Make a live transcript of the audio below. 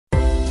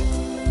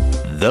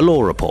The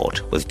Law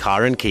Report with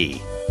Karen Key.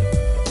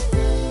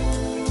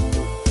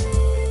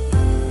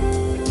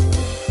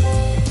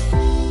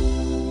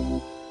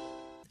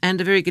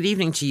 And a very good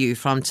evening to you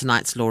from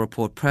tonight's Law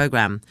Report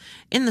programme.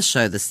 In the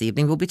show this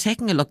evening, we'll be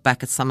taking a look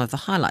back at some of the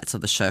highlights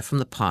of the show from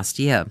the past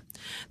year.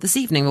 This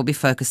evening, we'll be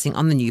focusing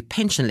on the new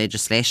pension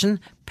legislation,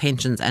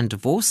 pensions and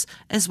divorce,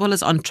 as well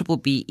as on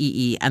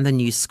BBEE and the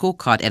new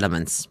scorecard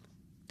elements.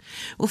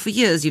 Well, for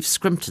years you've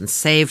scrimped and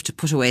saved to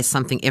put away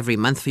something every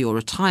month for your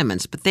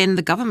retirement, but then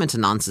the government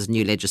announces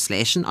new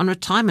legislation on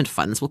retirement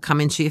funds will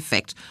come into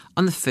effect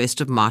on the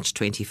 1st of March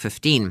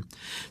 2015.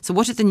 So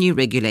what do the new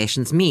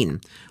regulations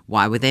mean?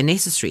 Why were they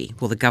necessary?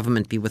 Will the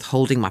government be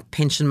withholding my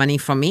pension money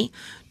from me?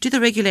 Do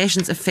the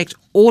regulations affect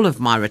all of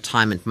my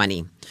retirement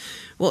money?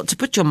 Well, to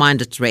put your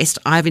mind at rest,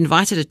 I've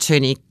invited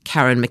attorney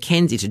Karen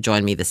McKenzie to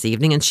join me this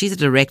evening, and she's a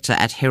director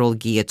at Harold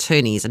Gee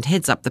Attorneys and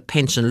heads up the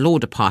Pension Law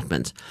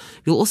Department.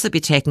 We'll also be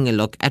taking a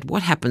look at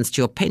what happens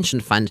to your pension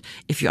fund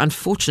if you're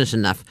unfortunate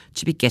enough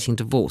to be getting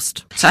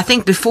divorced. So I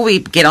think before we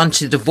get on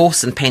to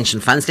divorce and pension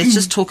funds, let's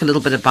just talk a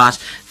little bit about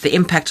the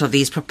impact of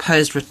these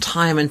proposed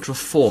retirement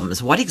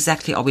reforms. What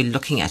exactly are we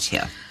looking at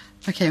here?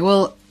 Okay,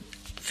 well,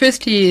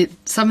 firstly,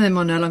 some of them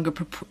are no longer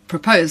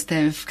proposed.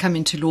 They've come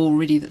into law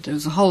already. There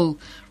was a whole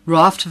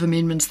raft of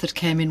amendments that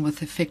came in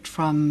with effect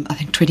from, I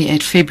think,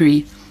 28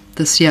 February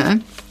this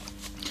year.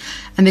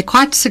 And they're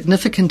quite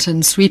significant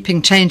and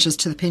sweeping changes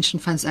to the Pension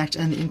Funds Act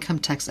and the Income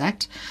Tax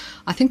Act.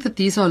 I think that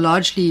these are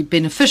largely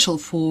beneficial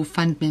for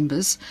fund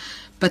members,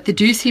 but there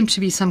do seem to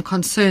be some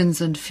concerns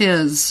and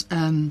fears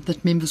that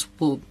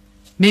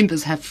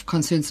members have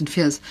concerns and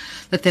fears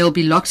that they'll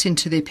be locked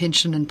into their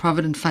pension and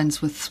provident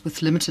funds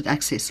with limited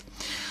access.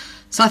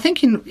 So I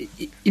think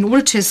in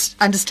order to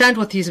understand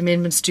what these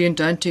amendments do and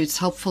don't do, it's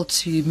helpful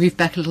to move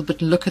back a little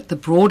bit and look at the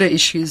broader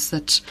issues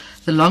that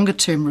the longer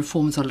term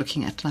reforms are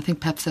looking at. And I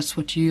think perhaps that's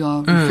what you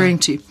are referring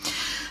to.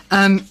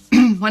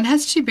 One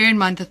has to bear in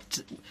mind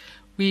that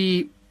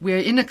we're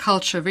in a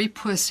culture, a very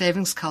poor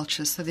savings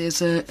culture. So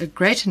there's a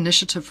great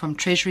initiative from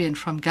Treasury and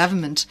from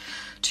government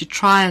to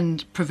try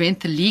and prevent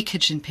the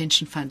leakage in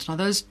pension funds. Now,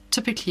 those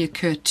typically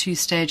occur at two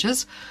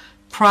stages.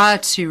 Prior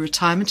to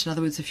retirement, in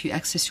other words, if you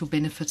access your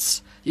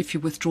benefits, if you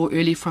withdraw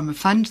early from a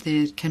fund,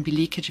 there can be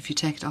leakage if you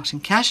take it out in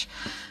cash.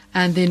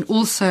 And then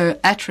also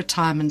at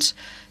retirement,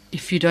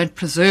 if you don't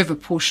preserve a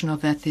portion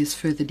of that, there's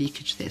further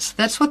leakage there. So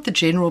that's what the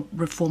general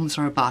reforms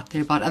are about.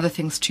 They're about other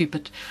things too,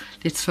 but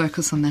let's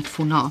focus on that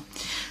for now.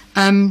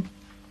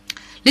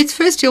 Let's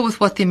first deal with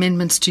what the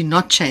amendments do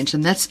not change,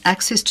 and that's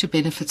access to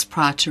benefits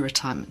prior to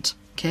retirement.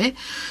 Okay.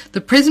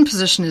 The present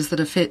position is that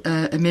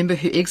a member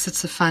who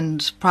exits a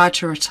fund prior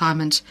to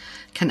retirement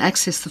can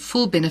access the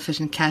full benefit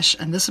in cash,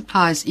 and this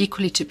applies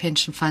equally to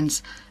pension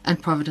funds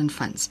and provident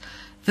funds.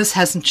 This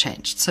hasn't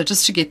changed. So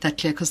just to get that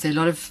clear, because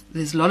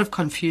there's a lot of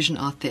confusion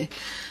out there.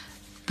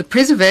 The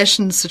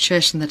preservation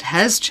situation that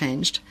has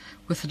changed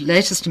with the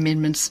latest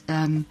amendments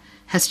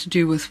has to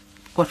do with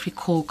what we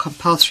call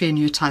compulsory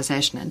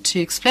annuitization. And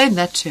to explain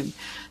that term,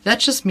 that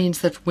just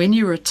means that when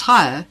you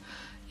retire,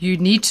 you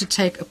need to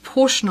take a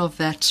portion of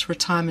that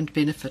retirement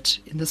benefit,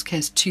 in this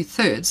case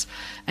 2/3,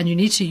 and you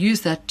need to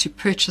use that to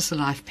purchase a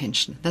life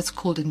pension. That's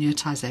called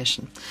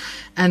annuitization.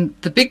 And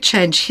the big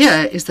change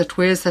here is that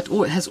whereas that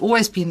has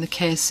always been the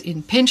case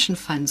in pension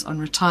funds on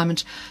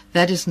retirement,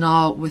 that is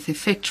now with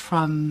effect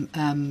from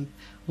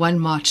 1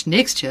 March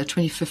next year,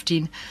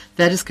 2015,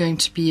 that is going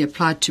to be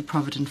applied to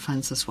provident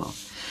funds as well.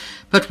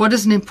 But what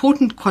is an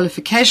important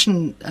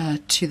qualification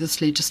to this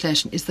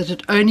legislation is that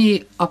it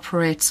only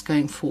operates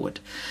going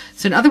forward.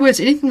 So in other words,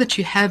 anything that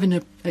you have in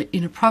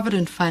a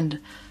provident fund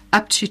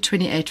up to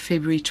 28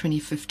 February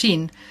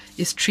 2015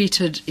 is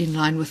treated in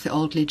line with the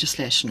old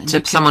legislation. And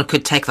so someone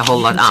could take the whole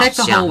lot out. Take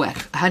the whole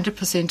whack,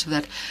 100% of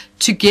that.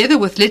 Together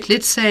with,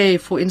 let's say,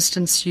 for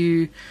instance,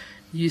 you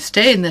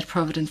stay in that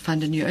provident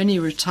fund and you only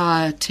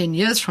retire 10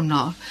 years from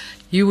now,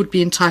 you would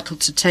be entitled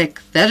to take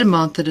that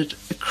amount that it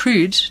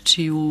accrued to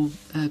your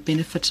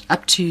benefit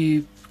up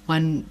to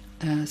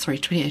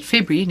 28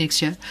 February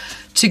next year,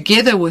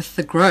 together with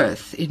the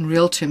growth in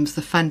real terms,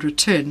 the fund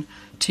return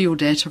to your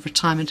date of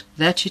retirement,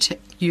 that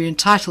you're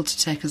entitled to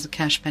take as a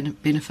cash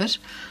benefit.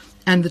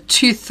 And the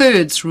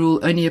 2/3 rule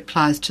only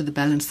applies to the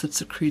balance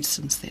that's accrued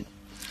since then.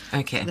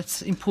 Okay.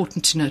 That's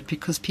important to note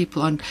because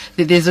people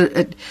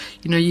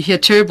you hear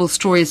terrible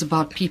stories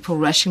about people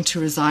rushing to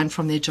resign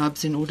from their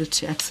jobs in order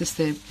to access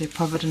their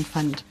provident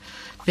fund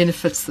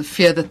benefits, the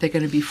fear that they're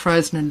going to be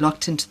frozen and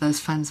locked into those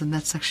funds, and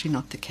that's actually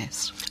not the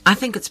case. I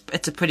think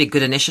it's a pretty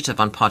good initiative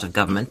on part of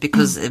government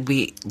because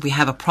we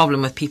have a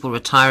problem with people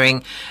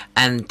retiring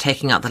and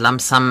taking out the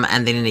lump sum,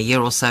 and then in a year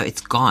or so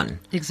it's gone.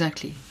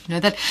 Exactly.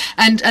 That,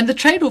 and the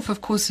trade-off,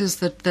 of course, is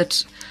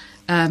that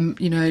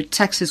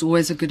tax is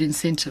always a good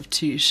incentive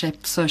to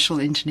shape social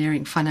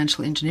engineering,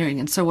 financial engineering.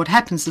 And so what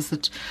happens is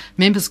that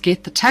members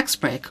get the tax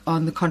break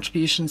on the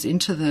contributions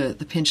into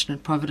the pension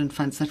and provident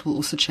funds. That will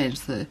also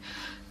change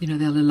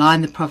they'll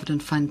align the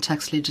provident fund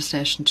tax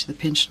legislation to the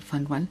pension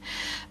fund one.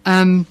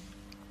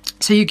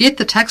 So you get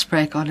the tax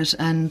break on it,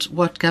 and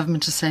what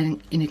government is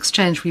saying in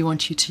exchange, we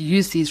want you to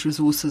use these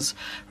resources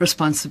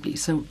responsibly.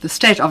 So the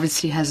state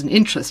obviously has an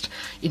interest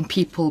in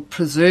people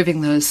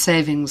preserving those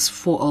savings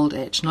for old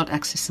age, not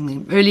accessing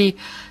them early,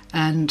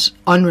 and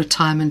on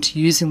retirement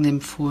using them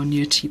for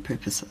annuity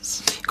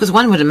purposes. Because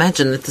one would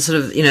imagine that the sort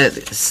of,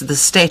 the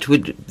state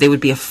there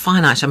would be a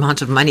finite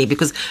amount of money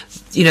because,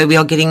 we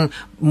are getting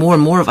more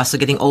and more of us are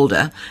getting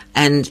older,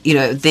 and,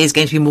 there's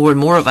going to be more and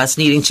more of us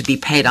needing to be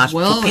paid out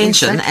for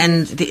pension.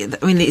 Exactly.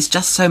 And there's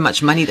just so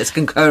much money that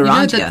can go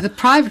around here. The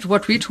private,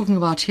 what we're talking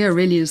about here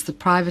really is the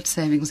private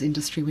savings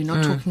industry. We're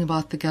not talking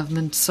about the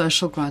government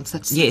social grants.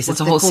 That's yes, what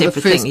it's a they whole call separate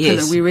the first thing. pillar.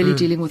 Yes. We're really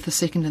dealing with the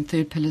second and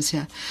third pillars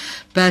here.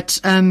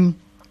 But,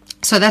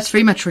 so that's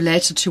very much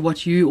related to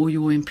what you or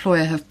your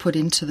employer have put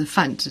into the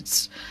fund.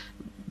 It's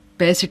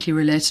basically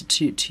related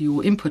to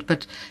your input,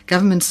 but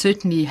government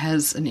certainly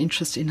has an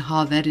interest in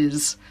how that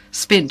is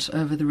spent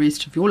over the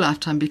rest of your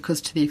lifetime, because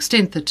to the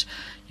extent that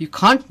you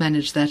can't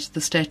manage that,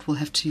 the state will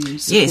have to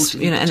support yes,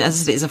 it. and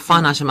as there's a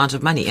finite amount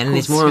of money, and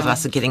there's more of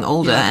us are getting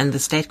older, and the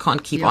state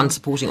can't keep on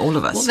supporting all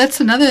of us. Well, that's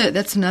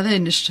another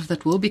initiative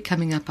that will be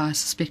coming up, I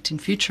suspect, in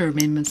future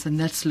amendments, and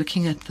that's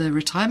looking at the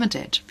retirement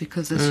age,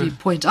 because as you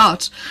point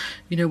out,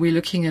 we're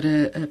looking at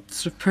a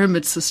sort of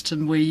pyramid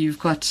system where you've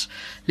got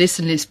less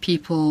and less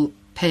people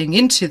paying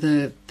into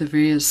the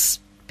various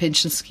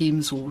pension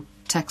schemes or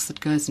tax that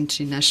goes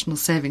into national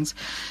savings,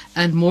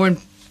 and more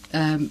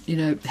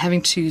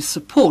having to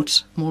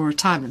support more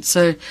retirement.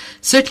 So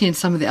certainly in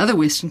some of the other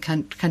Western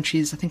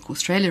countries, I think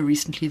Australia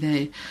recently,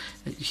 they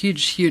a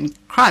huge hue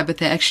and cry, but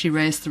they actually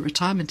raised the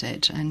retirement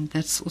age, and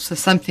that's also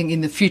something in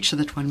the future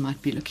that one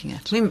might be looking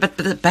at.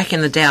 But back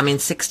in the day,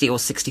 60 or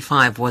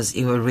 65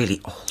 you were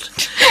really old.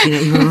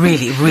 You were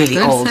really, really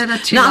Don't old. say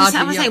that too no, loudly,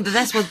 I'm saying, but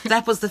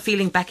that was the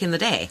feeling back in the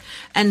day.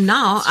 And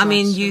now,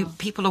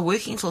 people are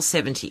working until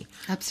 70.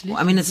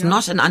 Absolutely. It's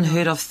not an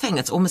unheard of thing.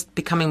 It's almost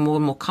becoming more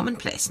and more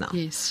commonplace now.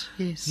 Yes.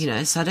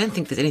 So I don't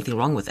think there's anything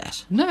wrong with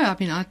that. No,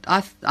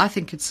 I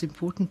think it's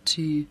important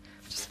to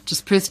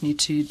just personally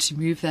to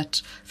move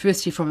that,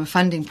 firstly from a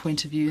funding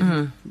point of view,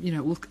 and,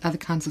 all other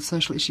kinds of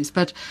social issues,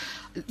 but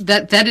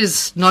that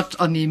is not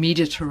on the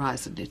immediate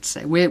horizon, let's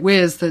say.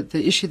 Whereas the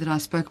issue that I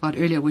spoke about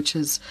earlier, which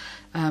is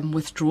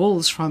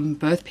withdrawals from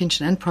both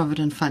pension and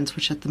provident funds,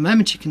 which at the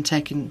moment you can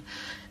take in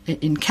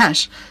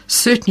cash,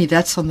 certainly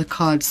that's on the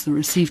cards. The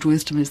received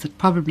wisdom is that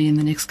probably in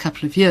the next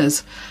couple of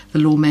years the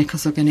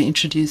lawmakers are going to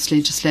introduce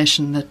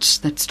legislation that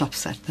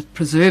stops that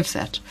preserves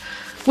that,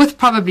 with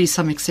probably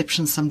some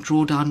exceptions, some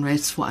drawdown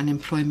rates for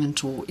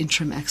unemployment or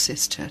interim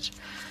access to it.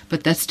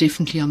 But that's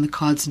definitely on the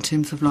cards in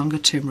terms of longer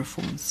term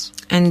reforms.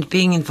 And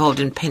being involved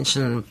in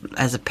pension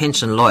as a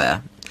pension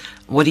lawyer,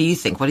 what do you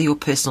think? What are your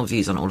personal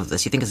views on all of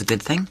this? You think it's a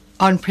good thing?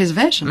 On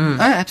preservation? Oh,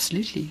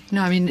 absolutely.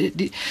 No,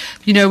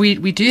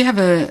 we do have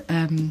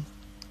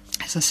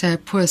as I say, a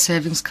poor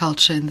savings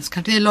culture in this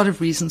country. There are a lot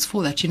of reasons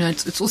for that.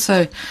 It's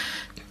also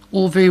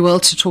all very well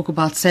to talk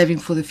about saving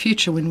for the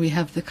future when we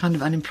have the kind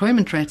of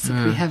unemployment rates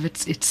that we have.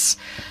 It's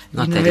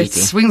not that easy.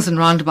 It swings and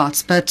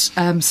roundabouts. But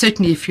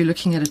certainly, if you're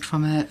looking at it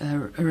from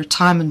a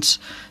retirement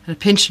and a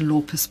pension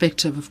law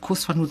perspective, of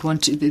course, one would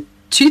want to. The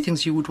two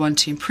things you would want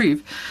to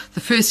improve.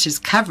 The first is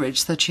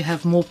coverage, that you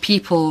have more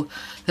people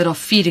that are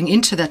feeding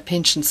into that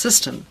pension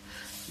system.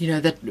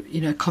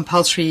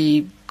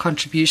 Compulsory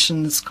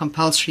contributions,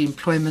 compulsory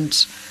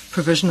employment,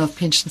 provision of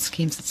pension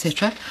schemes,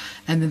 etc.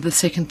 And then the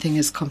second thing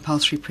is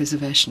compulsory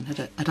preservation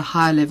at a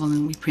higher level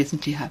than we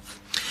presently have.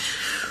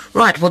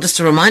 Right, well, just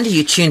a reminder,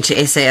 you tune to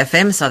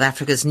SAFM, South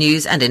Africa's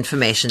news and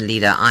information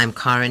leader. I'm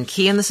Karen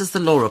Key, and this is the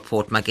Law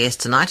Report. My guest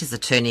tonight is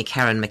attorney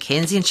Karen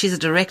McKenzie, and she's a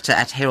director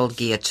at Harold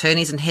Gee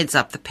Attorneys and heads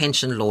up the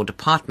Pension Law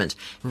Department.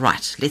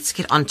 Right, let's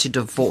get on to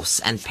divorce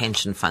and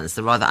pension funds,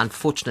 the rather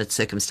unfortunate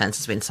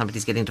circumstances when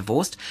somebody's getting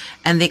divorced.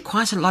 And there are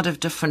quite a lot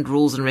of different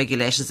rules and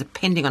regulations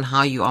depending on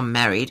how you are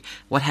married,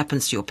 what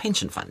happens to your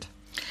pension fund.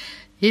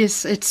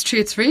 Yes, it's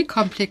true. It's very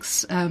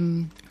complex.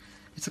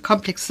 It's a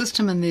complex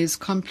system, and there's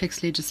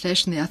complex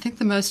legislation there. I think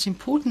the most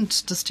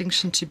important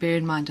distinction to bear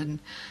in mind,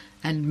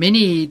 and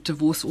many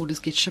divorce orders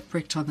get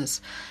shipwrecked on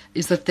this,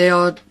 is that there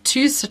are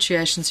two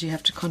situations you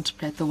have to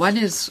contemplate. The one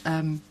is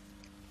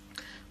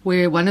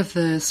where one of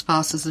the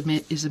spouses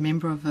is a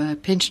member of a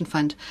pension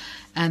fund,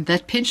 and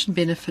that pension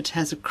benefit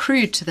has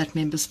accrued to that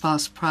member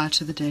spouse prior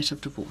to the date of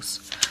divorce.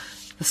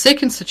 The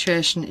second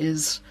situation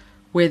is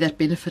where that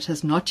benefit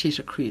has not yet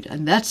accrued,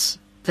 and that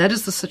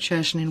is the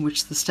situation in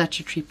which the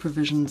statutory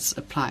provisions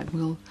apply.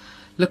 We'll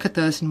look at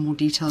those in more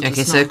detail.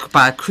 Okay, so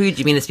by accrued,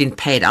 you mean it's been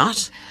paid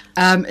out?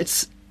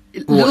 It's a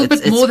little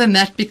bit more than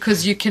that,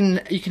 because you can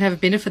have a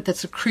benefit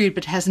that's accrued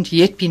but hasn't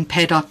yet been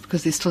paid out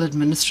because there's still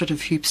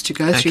administrative hoops to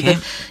go through. Okay.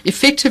 But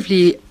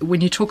effectively, when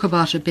you talk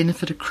about a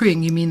benefit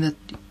accruing, you mean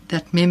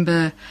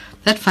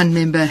that fund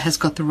member has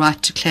got the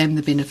right to claim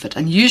the benefit.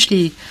 And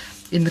usually,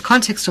 in the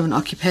context of an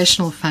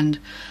occupational fund,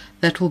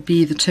 that will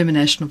be the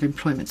termination of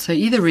employment. So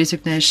either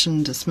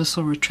resignation,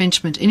 dismissal,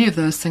 retrenchment, any of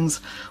those things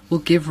will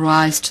give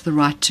rise to the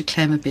right to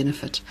claim a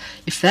benefit.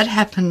 If that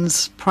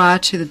happens prior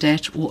to the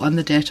date or on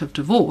the date of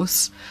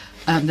divorce,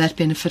 that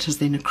benefit is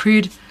then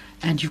accrued,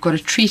 and you've got to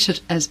treat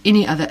it as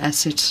any other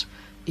asset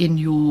in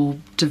your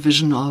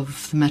division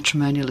of the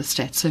matrimonial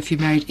estate. So if you're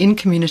married in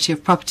community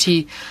of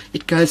property,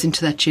 it goes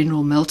into that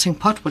general melting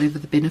pot, whatever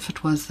the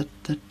benefit was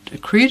that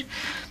accrued.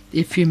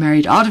 If you're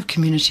married out of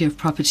community of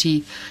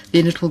property,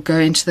 then it will go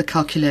into the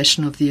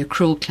calculation of the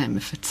accrual claim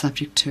if it's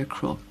subject to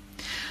accrual.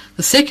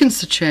 The second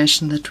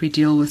situation that we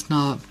deal with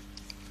now,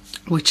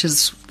 which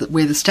is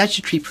where the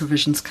statutory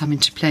provisions come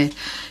into play,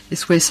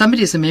 is where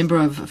somebody is a member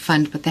of a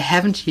fund but they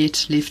haven't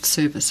yet left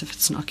service. If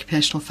it's an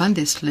occupational fund,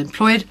 they're still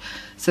employed,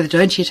 so they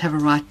don't yet have a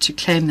right to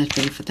claim that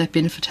benefit. That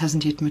benefit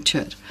hasn't yet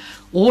matured.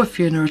 Or if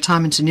you're in a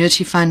retirement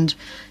annuity fund,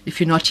 if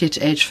you're not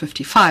yet age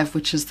 55,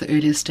 which is the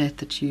earliest date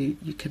that you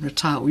can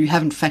retire, or you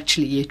haven't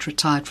factually yet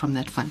retired from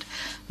that fund.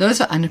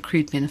 Those are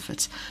unaccrued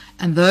benefits.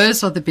 And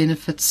those are the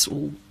benefits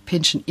or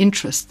pension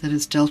interest that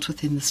is dealt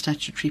with in the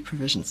statutory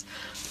provisions.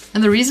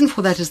 And the reason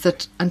for that is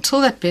that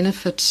until that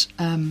benefit,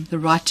 the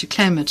right to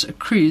claim it,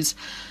 accrues,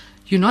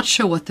 you're not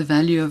sure what the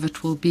value of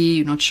it will be,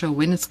 you're not sure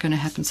when it's going to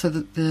happen. So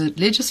the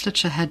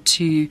legislature had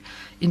to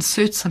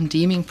insert some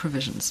deeming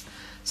provisions.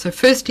 So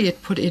firstly,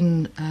 it put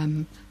in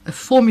a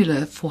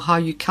formula for how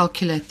you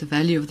calculate the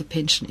value of the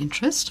pension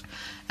interest,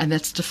 and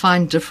that's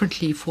defined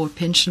differently for a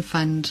pension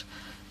fund,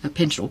 a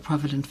pension or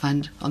provident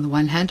fund on the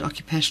one hand,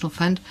 occupational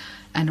fund,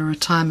 and a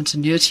retirement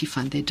annuity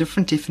fund. They're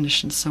different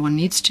definitions, so one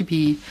needs to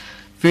be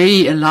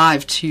very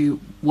alive to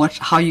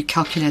how you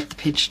calculate the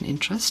pension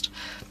interest.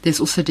 There's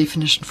also a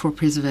definition for a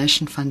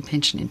preservation fund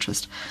pension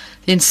interest.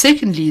 Then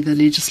secondly, the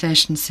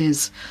legislation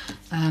says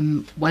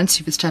once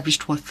you've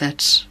established what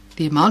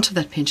the amount of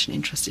that pension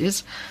interest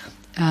is,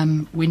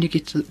 when you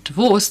get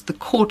divorced, the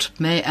court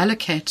may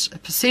allocate a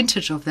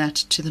percentage of that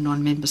to the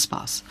non-member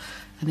spouse.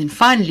 And then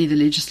finally, the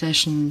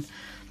legislation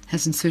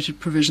has inserted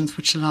provisions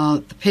which allow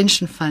the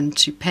pension fund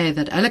to pay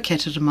that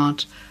allocated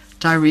amount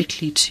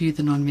directly to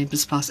the non-member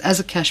spouse as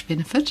a cash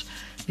benefit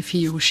if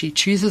he or she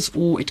chooses,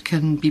 or it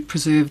can be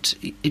preserved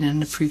in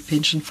an approved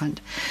pension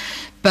fund.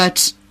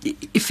 But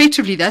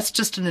effectively, that's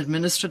just an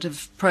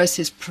administrative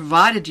process,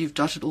 provided you've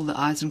dotted all the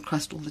I's and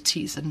crossed all the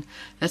T's. And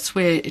that's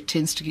where it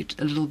tends to get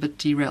a little bit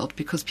derailed,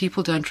 because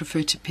people don't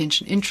refer to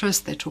pension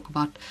interest. They talk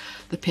about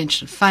the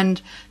pension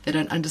fund. They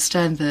don't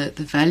understand the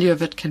value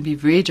of it can be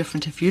very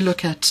different. If you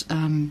look at,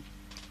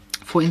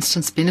 for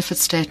instance, benefit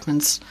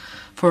statements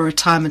for a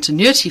retirement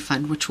annuity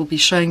fund, which will be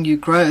showing you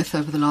growth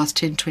over the last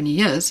 10, 20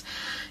 years,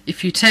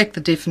 if you take the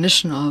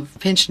definition of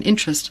pension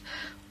interest,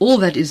 all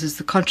that is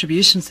the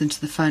contributions into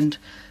the fund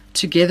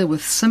together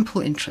with simple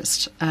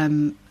interest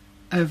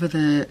over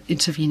the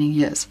intervening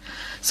years.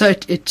 So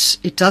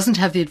it doesn't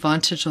have the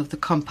advantage of the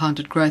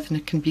compounded growth, and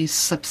it can be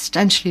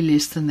substantially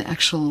less than the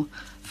actual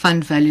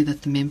fund value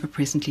that the member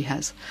presently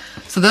has.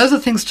 So those are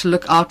things to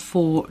look out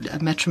for.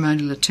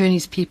 Matrimonial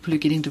attorneys, people who are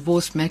getting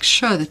divorced, make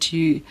sure that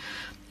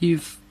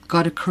you've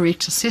got a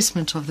correct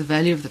assessment of the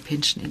value of the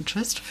pension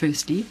interest,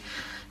 firstly.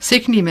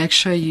 Secondly, make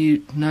sure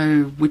you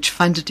know which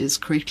fund it is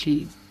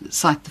correctly,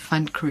 cite the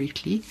fund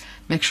correctly.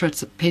 Make sure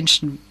it's a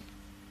pension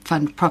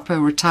fund, proper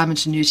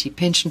retirement annuity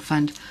pension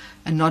fund,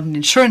 and not an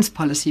insurance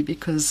policy,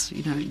 because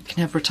you can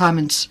have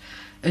retirement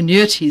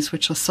annuities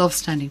which are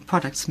self-standing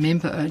products,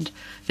 member-owned.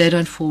 They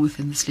don't fall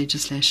within this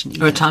legislation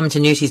either. Retirement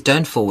annuities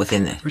don't fall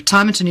within there.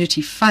 Retirement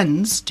annuity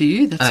funds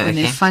do. That's when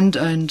they're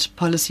fund-owned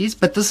policies.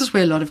 But this is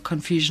where a lot of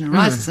confusion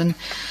arises. And,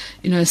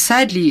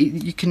 sadly,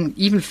 you can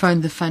even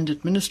phone the fund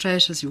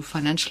administrators, your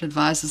financial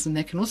advisors, and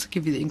they can also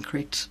give you the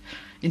incorrect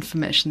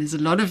information. There's a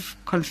lot of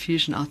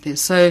confusion out there.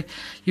 So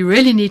you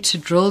really need to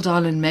drill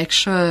down and make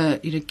sure,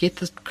 get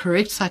the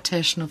correct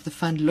citation of the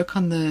fund. Look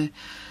on the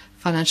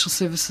Financial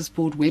Services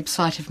Board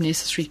website if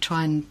necessary.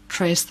 Try and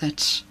trace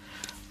that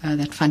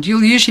fund.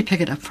 You'll usually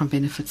pick it up from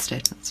benefit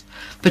statements.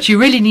 But you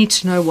really need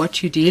to know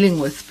what you're dealing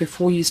with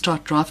before you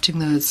start drafting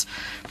those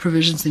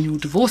provisions in your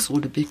divorce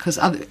order, because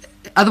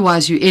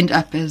otherwise you end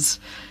up, as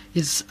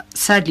is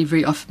sadly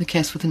very often the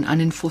case, with an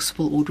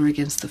unenforceable order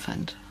against the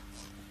fund.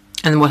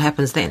 And what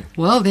happens then?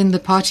 Well, then the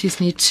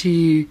parties need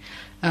to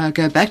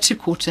go back to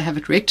court to have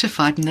it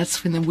rectified, and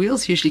that's when the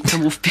wheels usually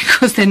come off,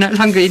 because they're no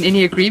longer in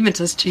any agreement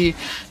as to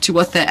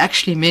what they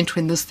actually meant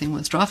when this thing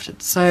was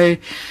drafted. So,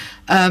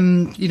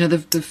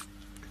 the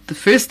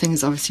first thing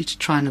is obviously to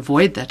try and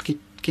avoid that,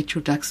 get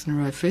your ducks in a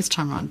row first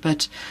time around.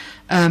 But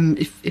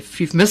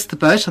if you've missed the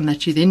boat on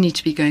that, you then need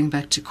to be going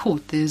back to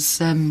court. There's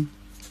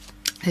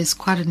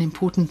quite an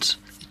important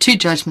two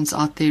judgments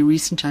out there,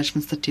 recent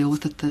judgments that deal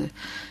with it, the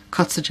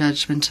Kotzer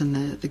judgment and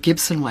the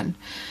Gibson one.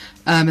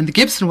 And the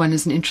Gibson one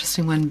is an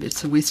interesting one.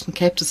 It's a Western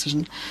Cape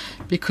decision,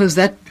 because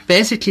that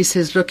basically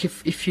says, look,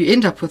 if you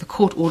end up with a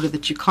court order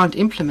that you can't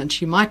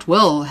implement, you might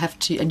well have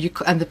to, and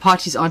the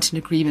parties aren't in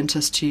agreement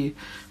as to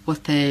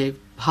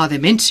how they're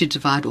meant to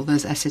divide all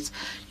those assets,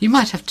 you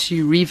might have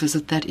to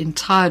revisit that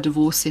entire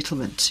divorce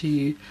settlement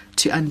to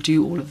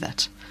undo all of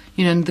that.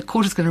 And the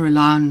court is going to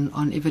rely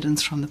on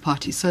evidence from the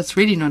parties. So it's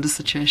really not a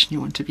situation you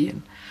want to be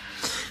in.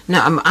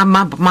 No,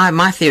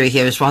 my theory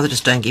here is rather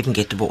just don't even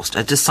get divorced.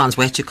 It just sounds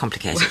way too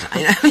complicated.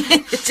 But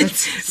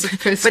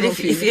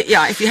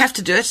if you have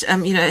to do it,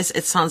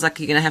 it sounds like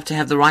you're going to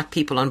have the right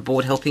people on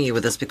board helping you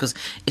with this, because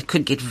it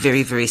could get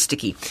very, very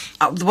sticky.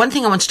 The one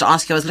thing I wanted to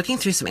ask you, I was looking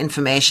through some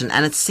information,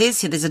 and it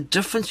says here there's a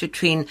difference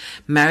between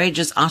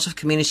marriages out of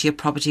community of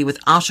property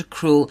without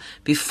accrual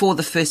before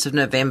the 1st of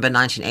November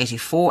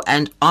 1984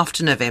 and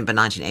after November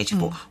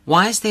 1984.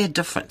 Why is there a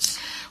difference?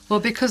 Well,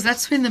 because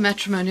that's when the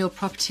Matrimonial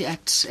Property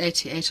Act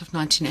 88 of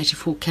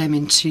 1984 came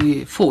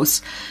into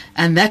force,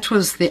 and that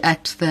was the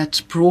act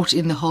that brought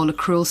in the whole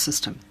accrual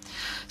system.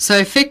 So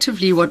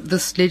effectively what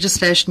this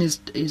legislation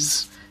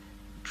is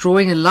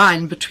drawing a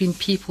line between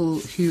people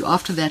who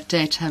after that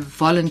date have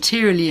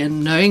voluntarily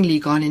and knowingly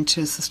gone into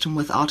a system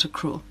without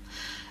accrual.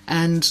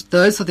 And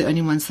those are the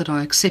only ones that are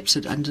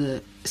accepted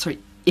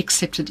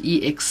accepted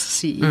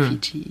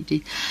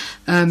EXCEPTED.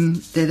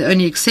 They're the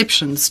only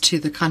exceptions to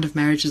the kind of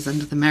marriages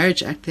under the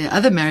Marriage Act. There are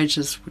other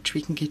marriages, which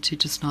we can get to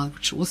just now,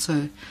 which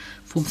also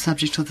form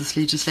subject of this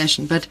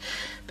legislation. But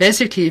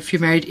basically, if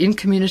you're married in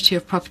community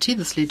of property,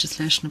 this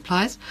legislation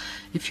applies.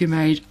 If you're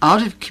married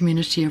out of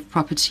community of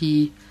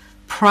property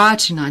prior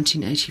to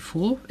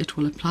 1984, it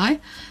will apply.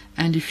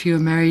 And if you're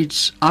married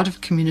out of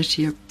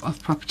community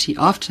of property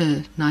after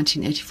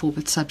 1984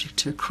 but subject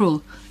to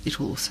accrual, it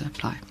will also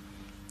apply.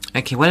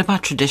 Okay, what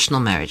about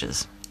traditional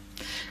marriages?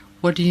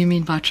 What do you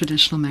mean by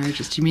traditional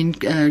marriages? Do you mean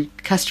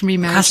customary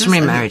marriages?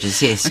 Customary marriages,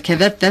 yes. Okay,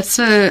 that's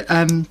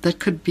that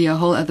could be a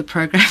whole other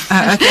program.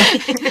 Okay.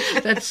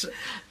 that's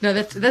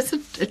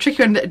a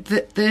tricky one.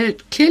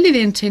 Clearly,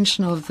 the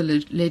intention of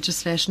the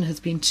legislation has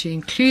been to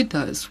include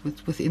those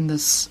within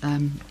this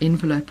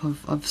envelope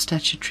of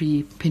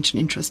statutory pension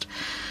interest,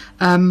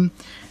 and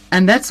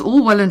that's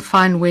all well and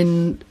fine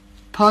when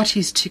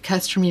parties to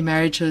customary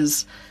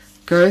marriages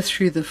go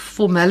through the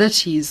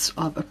formalities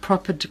of a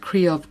proper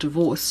decree of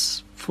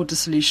divorce for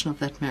dissolution of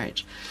that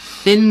marriage.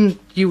 Then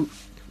you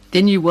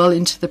well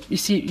into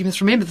you must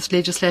remember this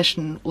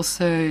legislation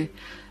also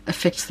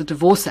affects the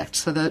Divorce Act,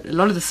 so that a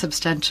lot of the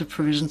substantive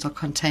provisions are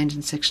contained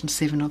in Section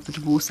 7 of the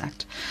Divorce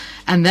Act.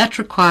 And that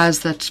requires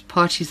that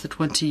parties that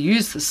want to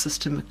use this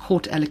system, a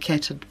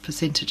court-allocated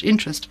percentage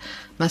interest,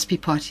 must be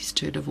parties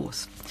to a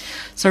divorce.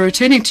 So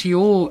returning to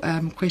your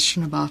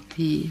question about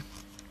the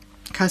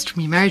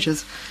customary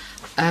marriages,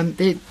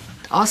 there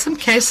are some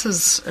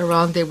cases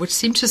around there which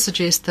seem to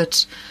suggest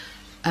that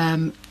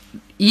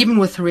even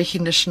with the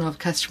recognition of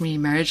Customary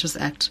Marriages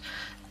Act,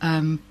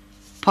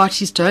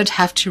 parties don't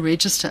have to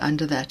register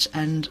under that.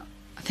 And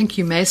I think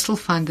you may still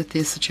find that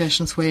there are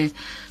situations where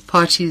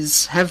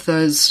parties have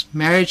those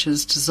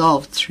marriages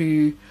dissolved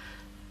through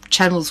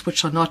channels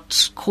which are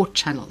not court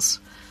channels.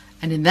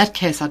 And in that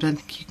case, I don't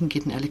think you can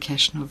get an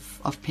allocation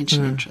of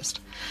pension interest.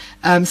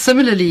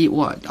 Similarly,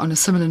 on a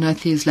similar note,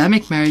 the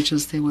Islamic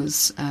marriages, there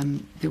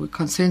were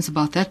concerns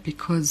about that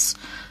because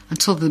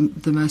until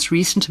the most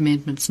recent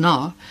amendments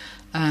now,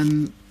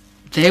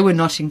 they were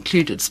not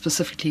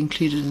specifically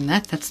included in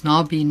that. That's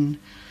now been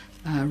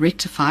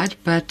rectified,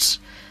 but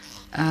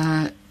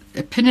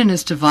opinion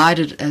is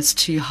divided as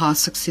to how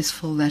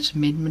successful that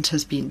amendment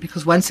has been,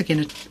 because once again,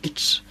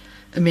 it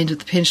amended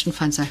the Pension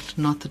Funds Act,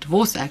 not the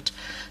Divorce Act.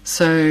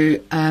 So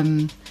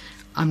I'm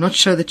not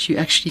sure that you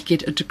actually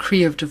get a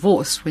decree of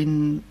divorce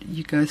when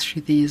you go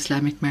through the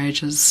Islamic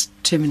marriages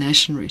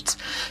termination routes.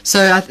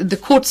 So the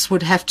courts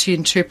would have to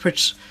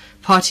interpret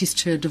parties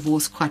to a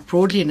divorce quite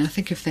broadly, and I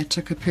think if they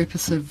took a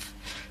purposive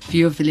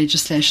view of the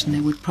legislation, they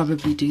would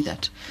probably do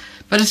that.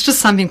 But it's just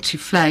something to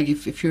flag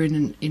if you're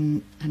in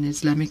an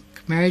Islamic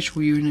marriage,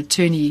 or you're an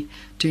attorney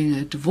doing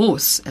a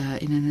divorce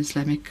in an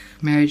Islamic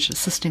marriage,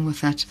 assisting with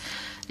that.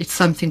 It's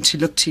something to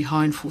look to.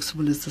 How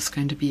enforceable is this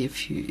going to be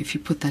if you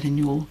put that in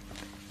your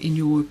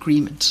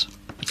agreement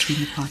between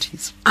the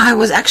parties? I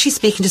was actually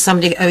speaking to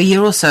somebody a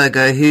year or so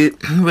ago who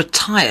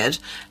retired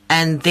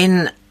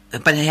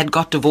but had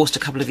got divorced a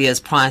couple of years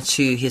prior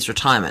to his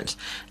retirement.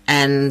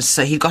 And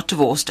so he got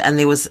divorced, and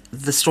there was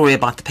the story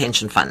about the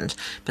pension fund.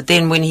 But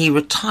then when he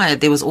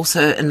retired, there was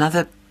also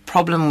another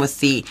problem with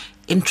the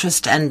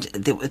interest and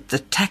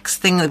the tax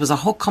thing. There was a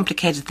whole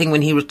complicated thing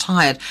when he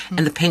retired,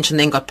 and the pension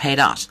then got paid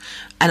out.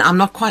 And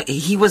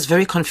he was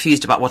very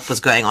confused about what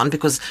was going on,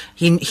 because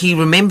he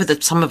remembered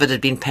that some of it had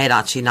been paid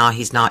out to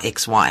his now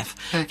ex-wife.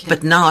 Okay.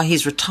 But now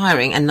he's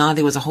retiring, and now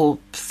there was a whole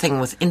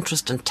thing with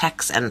interest and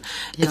tax, and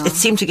it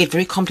seemed to get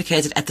very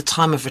complicated at the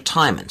time of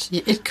retirement.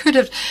 Yeah, it could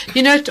have.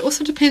 It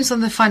also depends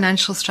on the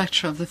financial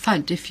structure of the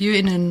fund. If you're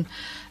in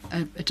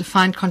a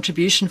defined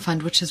contribution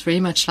fund, which is very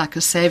much like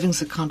a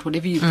savings account,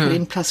 whatever you put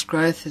in plus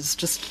growth is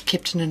just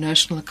kept in a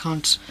notional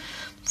account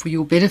for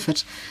your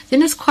benefit,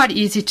 then it's quite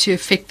easy to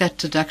effect that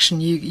deduction.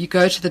 You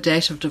go to the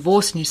date of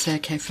divorce and you say,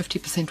 okay,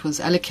 50% was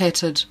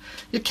allocated.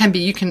 You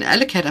can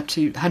allocate up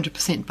to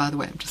 100%, by the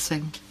way. I'm just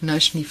saying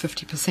notionally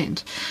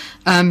 50%.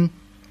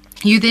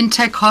 You then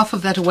take half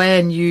of that away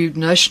and you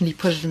notionally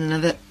put it in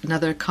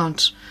another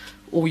account,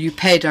 or you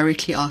pay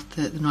directly out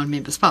the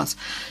non-member spouse.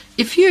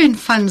 if you're in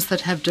funds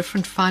that have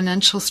different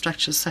financial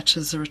structures, such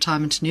as a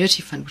retirement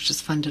annuity fund, which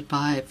is funded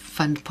by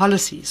fund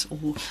policies,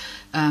 or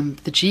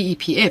the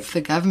GEPF,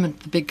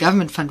 the big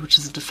government fund, which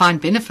is a defined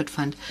benefit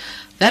fund,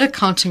 that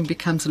accounting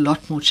becomes a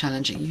lot more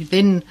challenging. You're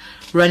then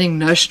running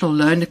notional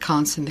loan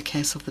accounts in the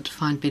case of the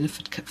defined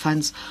benefit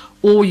funds,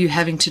 or you're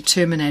having to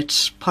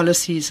terminate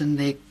policies, and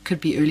there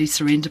could be early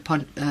surrender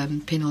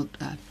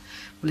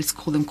let's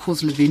call them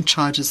causal event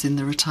charges in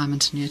the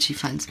retirement annuity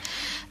funds.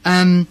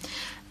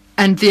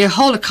 And their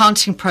whole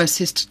accounting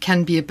process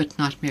can be a bit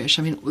nightmarish.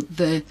 I mean,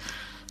 the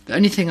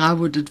only thing I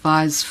would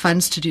advise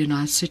funds to do, and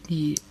I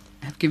certainly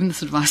have given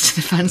this advice to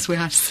the funds where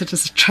I sit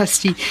as a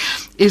trustee,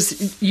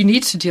 is you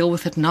need to deal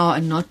with it now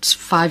and not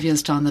 5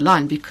 years down the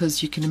line,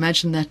 because you can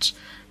imagine that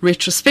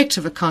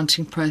retrospective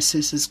accounting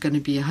process is going to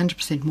be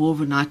 100% more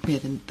of a nightmare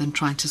than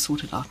trying to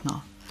sort it out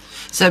now.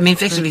 So, I mean,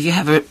 effectively, if you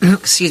have a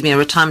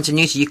retirement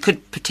annuity, you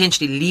could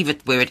potentially leave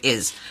it where it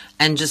is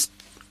and just,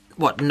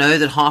 know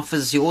that half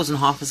is yours and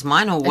half is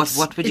mine, or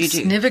what would you do?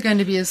 It's never going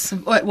to be as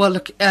simple. Well,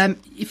 look,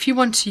 if you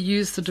want to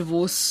use the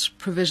divorce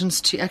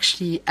provisions to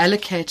actually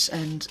allocate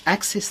and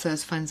access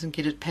those funds and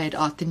get it paid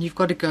out, then you've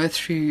got to go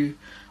through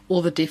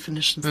all the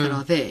definitions that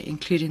are there,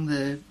 including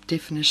the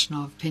definition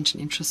of pension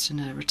interest in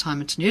a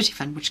retirement annuity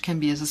fund, which can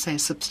be, as I say,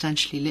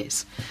 substantially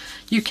less.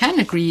 You can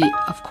agree,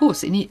 of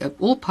course,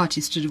 all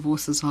parties to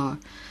divorces are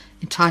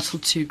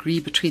entitled to agree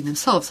between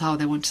themselves how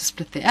they want to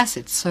split their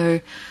assets.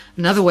 So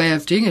another way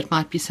of doing it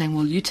might be saying,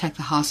 well, you take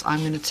the house, I'm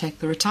going to take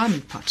the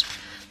retirement pot.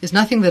 There's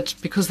nothing that,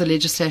 because the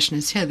legislation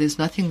is here, there's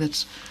nothing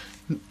that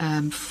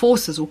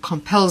forces or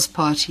compels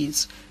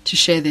parties to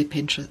share their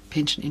pension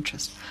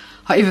interest.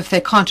 However, if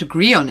they can't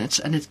agree on it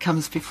and it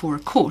comes before a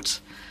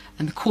court,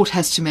 and the court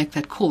has to make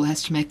that call,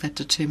 has to make that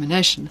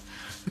determination,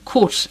 the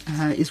court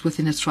is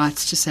within its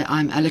rights to say,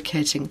 I'm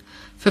allocating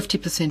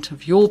 50%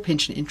 of your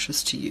pension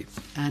interest to you,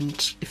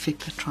 and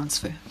effect the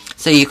transfer.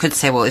 So you could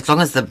say, well, as long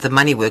as the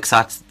money works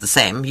out the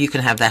same, you can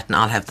have that and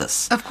I'll have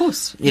this. Of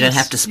course. You don't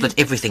have to split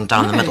everything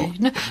down the middle.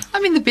 No. I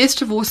mean, the best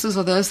divorces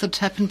are those that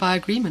happen by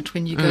agreement,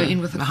 when you go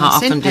in with a consent How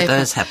often paper. Do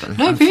those happen?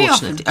 No, very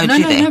often. Oh,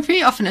 No,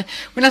 very often.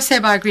 When I say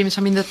by agreement,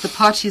 I mean that the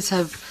parties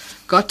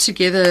have got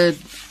together,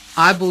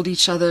 eyeballed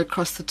each other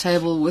across the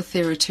table with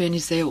their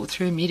attorneys there, or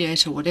through a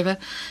mediator or whatever,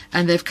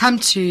 and they've come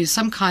to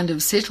some kind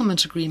of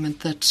settlement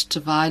agreement that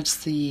divides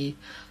the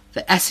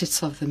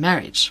assets of the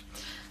marriage.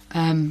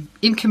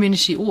 In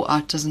community or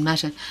out, doesn't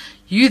matter.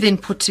 You then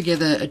put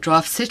together a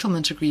draft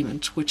settlement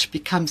agreement which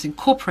becomes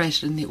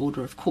incorporated in the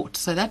order of court.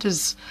 So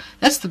that's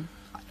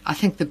I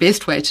think the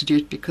best way to do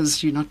it,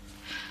 because you're not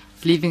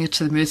leaving it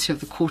to the mercy of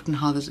the court and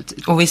how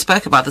it. Well, we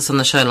spoke about this on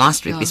the show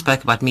last week. Yeah. We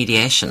spoke about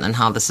mediation and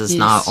how this is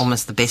now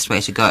almost the best way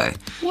to go,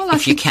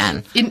 if you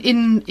can.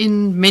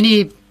 In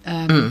many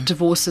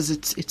divorces,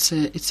 it's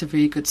a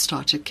very good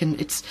start. Of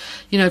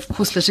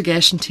course,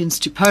 litigation tends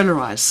to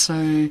polarize,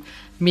 so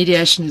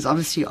mediation is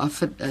obviously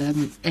often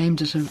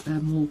aimed at a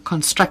more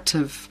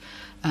constructive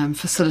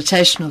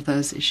facilitation of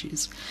those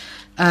issues.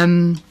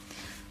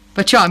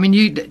 But yeah, I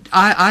mean,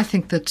 I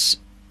think that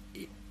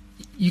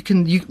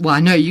I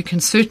know you can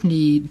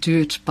certainly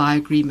do it by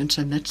agreement,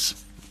 and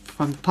that's,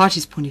 from the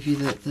party's point of view,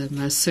 the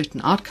most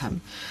certain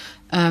outcome.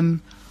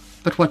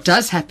 But what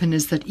does happen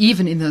is that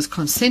even in those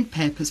consent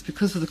papers,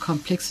 because of the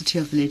complexity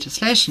of the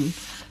legislation,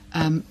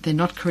 they're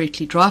not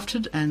correctly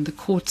drafted, and the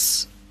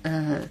courts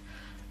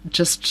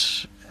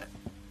just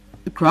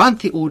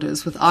grant the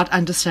orders without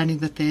understanding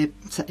that they're,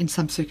 in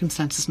some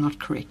circumstances, not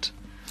correct.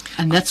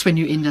 And that's when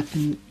you end up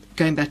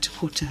going back to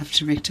court to have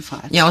to rectify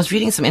it. Yeah, I was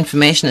reading some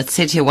information. It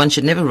said here one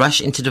should never rush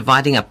into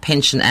dividing up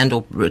pension and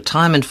or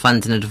retirement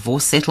funds in a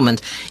divorce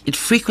settlement. It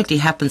frequently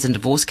happens in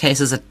divorce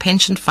cases that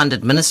pension fund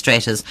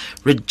administrators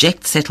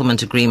reject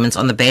settlement agreements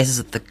on the basis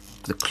that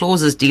the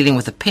clauses dealing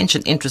with a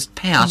pension interest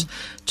payout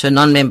to a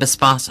non-member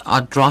spouse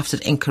are drafted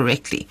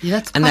incorrectly.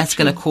 Yeah, that's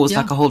going to cause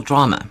like a whole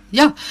drama.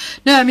 Yeah.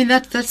 No, I mean,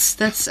 that's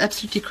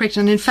absolutely correct.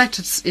 And in fact,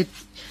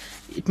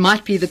 it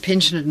might be the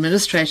pension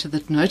administrator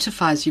that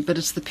notifies you, but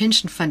it's the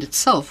pension fund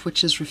itself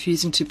which is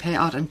refusing to pay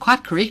out, and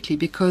quite correctly,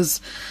 because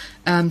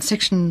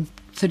Section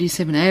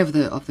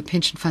 37A of the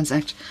Pension Funds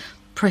Act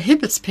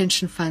prohibits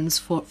pension funds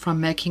from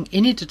making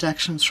any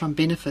deductions from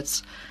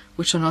benefits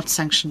which are not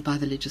sanctioned by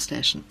the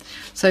legislation.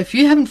 So if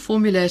you haven't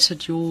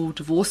formulated your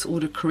divorce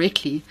order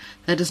correctly,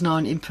 that is now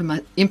an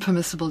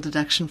impermissible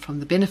deduction from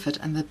the benefit,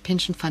 and the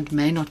pension fund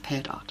may not pay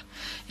it out.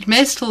 It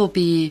may still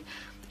be,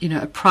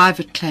 a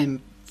private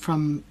claim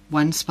from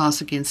one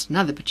spouse against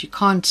another, but you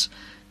can't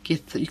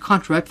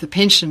rope the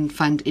pension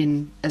fund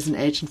in as an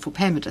agent for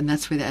payment, and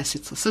that's where the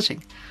assets are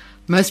sitting.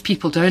 Most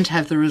people don't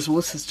have the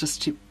resources just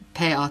to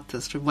pay out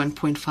this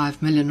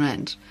 1.5 million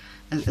rand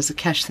as a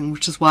cash thing,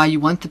 which is why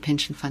you want the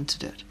pension fund to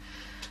do it.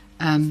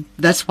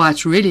 That's why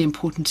it's really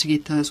important to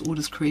get those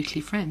orders correctly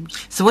framed.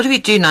 So what do we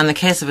do now in the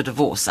case of a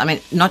divorce? I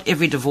mean, not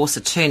every divorce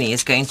attorney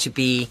is going to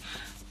be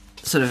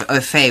sort of au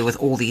fait with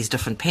all these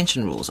different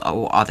pension rules,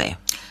 or are they?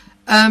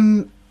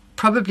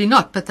 Probably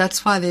not, but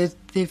that's why there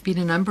have been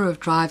a number of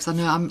drives. I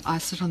know I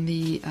sit on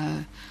the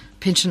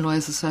Pension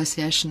Lawyers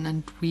Association,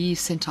 and we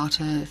sent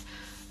out a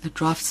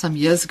draft some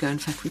years ago. In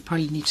fact, we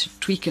probably need to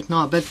tweak it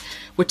now, but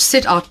which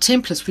set out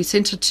templates. We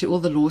sent it to all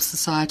the law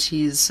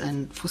societies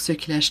and for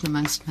circulation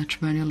amongst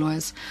matrimonial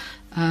lawyers.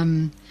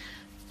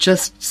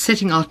 Just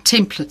setting out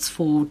templates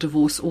for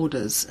divorce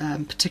orders,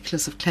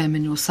 particulars of claim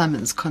in your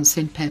summons,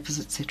 consent papers,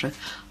 etc.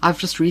 I've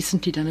just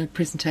recently done a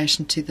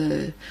presentation to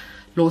the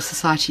Law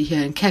Society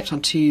here in Cape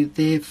Town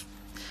to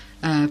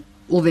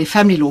all their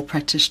family law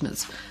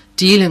practitioners,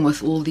 dealing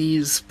with all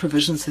these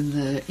provisions in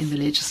the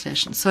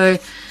legislation. So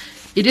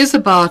it is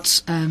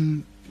about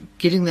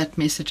getting that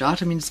message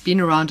out. I mean, it's been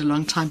around a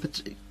long time,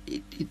 but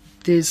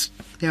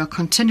there are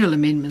continual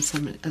amendments.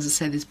 As I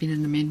say, there's been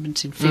an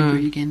amendment in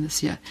February again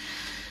this year.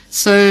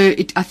 So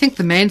I think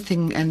the main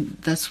thing, and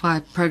that's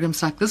why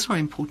programs like this are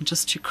important,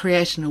 just to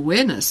create an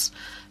awareness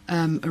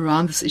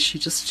around this issue,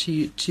 just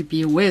to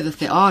be aware that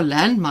there are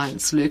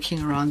landmines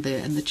lurking around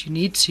there and that you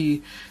need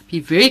to be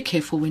very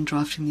careful when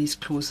drafting these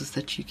clauses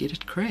that you get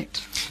it correct.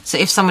 So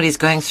if somebody is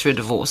going through a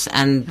divorce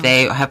and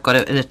they have got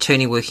an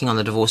attorney working on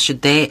the divorce,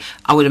 should they,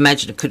 I would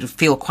imagine, could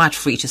feel quite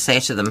free to say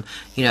to them,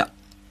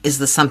 is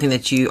this something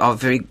that you are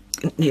very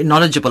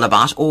knowledgeable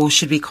about, or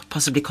should we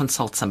possibly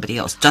consult somebody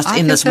else just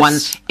in this one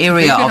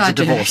area of the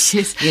divorce?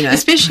 Yes.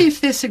 Especially if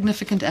there's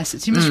significant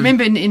assets. You must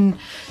remember in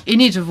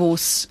any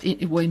divorce,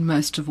 in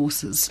most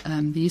divorces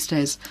these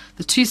days,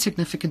 the two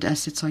significant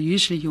assets are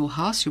usually your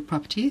house, your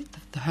property,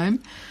 the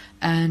home,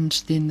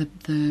 and then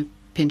the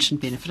pension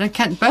benefit.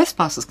 And both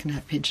spouses can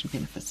have pension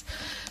benefits.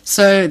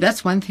 So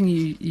that's one thing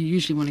you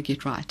usually want to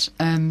get right.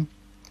 And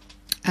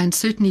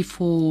certainly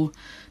for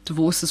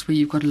divorces where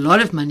you've got a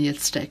lot of money at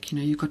stake,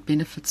 you've got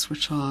benefits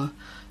which are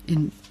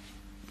in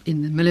the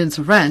millions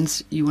of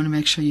rands, you want to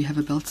make sure you have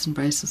a belts and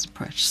braces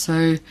approach.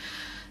 So,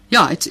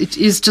 it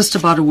is just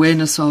about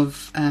awareness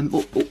of,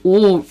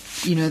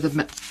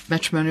 the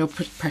matrimonial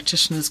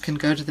practitioners can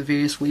go to the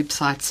various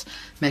websites,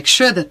 make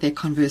sure that they're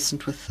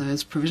conversant with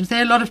those provisions. There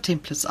are a lot of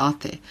templates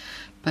out there,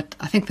 but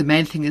I think the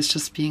main thing is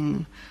just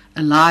being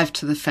alive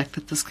to the fact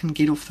that this can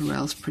get off the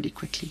rails pretty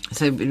quickly.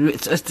 So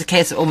it's the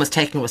case of almost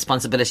taking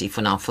responsibility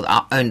for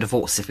our own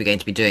divorce, if we're going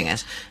to be doing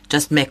it.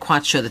 Just make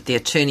quite sure that the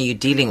attorney you're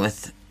dealing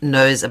with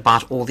knows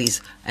about all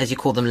these, as you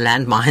call them,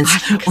 landmines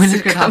when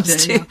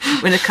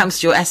it comes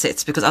to your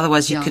assets, because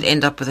otherwise you could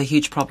end up with a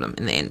huge problem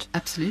in the end.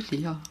 Absolutely,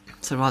 yeah.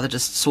 So rather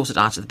just sort it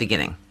out at the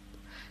beginning.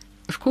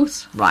 Of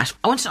course. Right.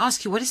 I wanted to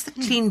ask you, what is the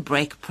clean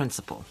break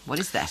principle? What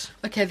is that?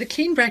 Okay, the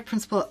clean break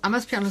principle, I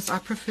must be honest, I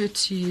prefer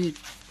to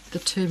the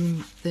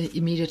term the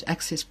immediate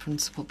access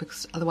principle,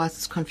 because otherwise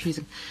it's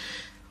confusing.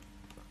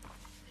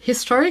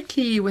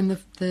 Historically, when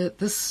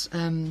this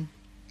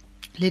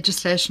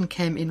legislation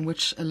came in,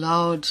 which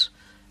allowed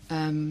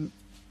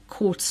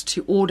courts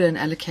to order an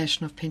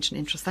allocation of pension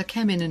interest, that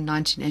came in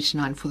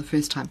 1989 for the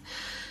first time.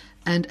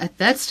 And at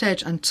that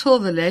stage, until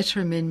the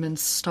later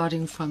amendments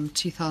starting from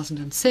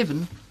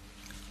 2007,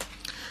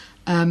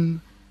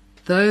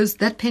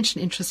 that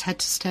pension interest had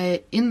to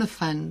stay in the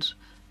fund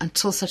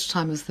until such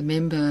time as the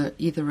member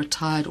either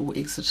retired or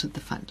exited the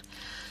fund.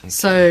 Okay.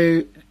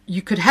 So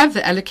you could have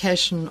the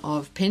allocation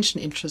of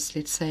pension interest,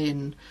 let's say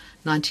in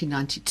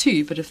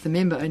 1992, but if the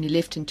member only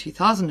left in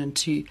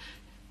 2002,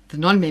 the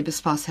non-member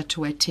spouse had to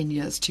wait 10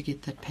 years to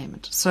get that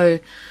payment. So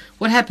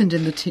what happened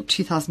in the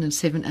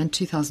 2007 and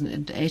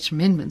 2008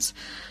 amendments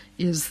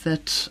is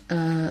that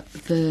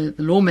the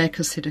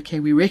lawmakers said, okay,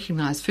 we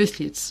recognize,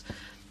 firstly, it's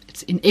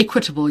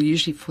inequitable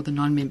usually for the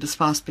non-member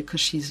spouse because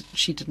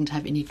she didn't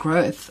have any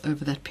growth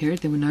over that period.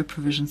 There were no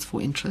provisions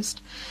for interest.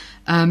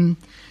 And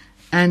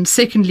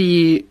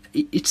secondly,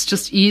 it's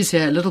just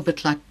easier, a little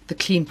bit like the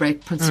clean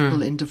break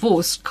principle in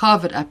divorce.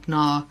 Carve it up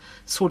now,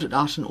 sort it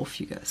out, and off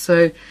you go.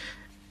 So,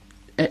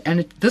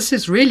 this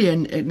is really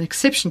an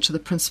exception to the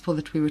principle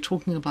that we were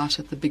talking about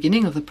at the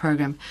beginning of the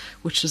program,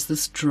 which is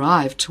this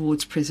drive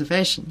towards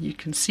preservation. You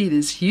can see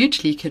there's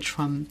huge leakage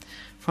from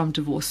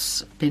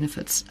divorce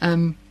benefits.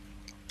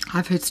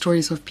 I've heard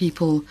stories of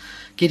people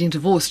getting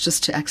divorced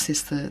just to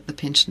access the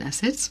pension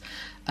assets.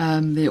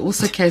 There are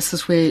also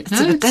cases where...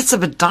 That's a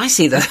bit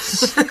dicey, though.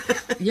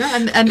 Yeah,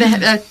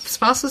 and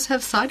spouses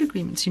have side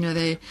agreements.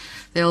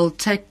 They'll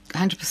take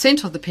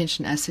 100% of the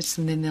pension assets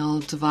and then they'll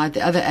divide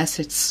the other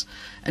assets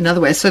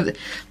another way. So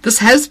this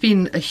has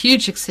been a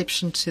huge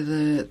exception to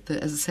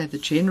the as I say, the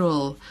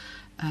general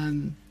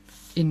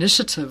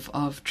initiative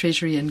of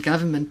Treasury and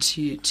government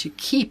to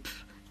keep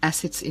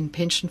assets in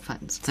pension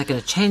funds. Is that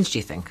going to change, do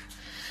you think?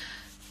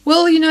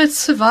 Well, it's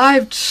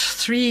survived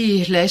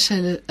 3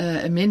 later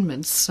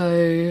amendments,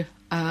 so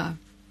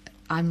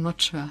I'm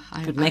not sure.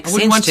 It would make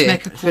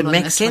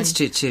sense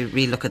to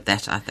relook at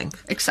that, I think.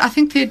 I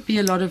think there'd be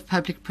a lot of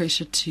public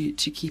pressure to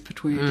keep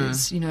it where it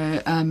is.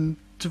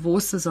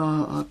 Divorces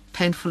are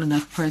painful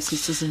enough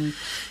processes and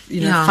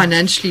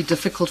financially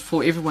difficult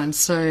for everyone.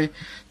 So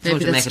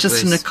maybe that's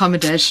just an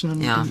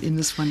accommodation in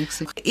this one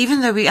exception. Even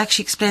though we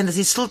actually explained this,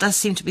 there still does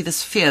seem to be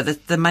this fear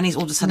that the money's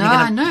all just suddenly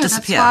going to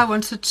disappear. That's why I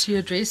wanted to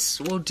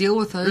address or deal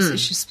with those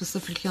issues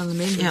specifically on the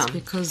amendments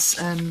because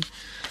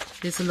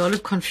There's a lot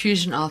of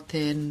confusion out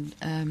there,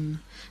 and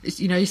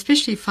you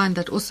especially find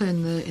that also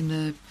in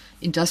the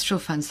industrial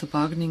funds, the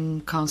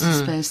bargaining council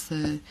space,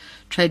 the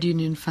trade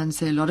union funds.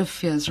 There are a lot of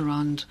fears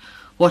around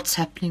what's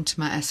happening to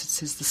my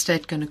assets. Is the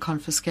state going to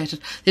confiscate it?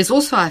 There's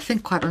also, I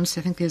think, quite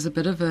honestly, I think there's a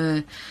bit of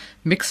a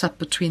mix-up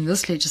between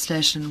this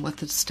legislation and what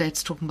the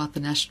state's talking about, the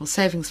National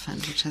Savings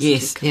Fund, which has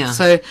Yes, to be yeah.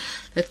 So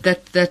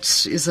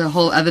that is a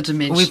whole other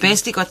dimension. We've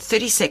basically got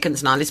 30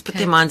 seconds now. Let's put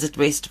their minds at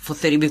rest for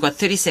 30. We've got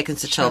 30 seconds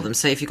to tell them.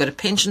 So if you've got a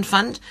pension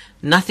fund,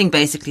 nothing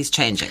basically is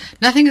changing.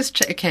 Nothing is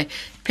okay.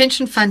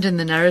 Pension fund in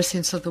the narrow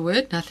sense of the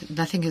word,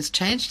 nothing has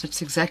changed.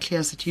 It's exactly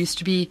as it used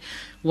to be.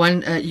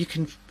 You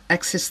can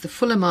access the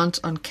full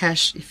amount on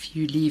cash if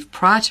you leave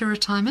prior to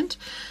retirement.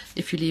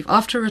 If you leave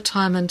after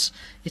retirement,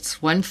 it's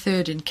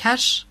 1/3 in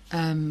cash,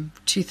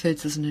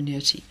 2/3 as an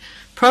annuity.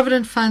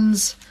 Provident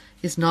funds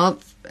is now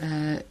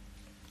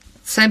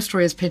same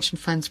story as pension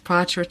funds.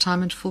 Prior to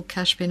retirement, full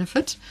cash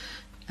benefit.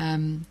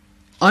 On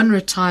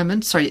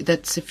retirement,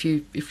 that's if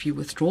you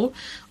withdraw.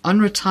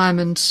 On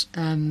retirement,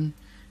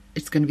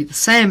 it's going to be the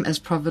same as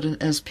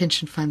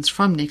pension funds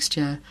from next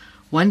year.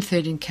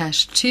 1/3 in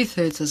cash,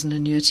 2/3 as an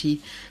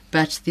annuity,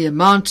 but the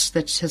amount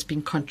that has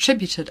been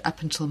contributed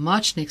up until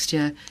March next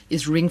year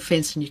is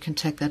ring-fenced, and you can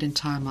take that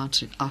entire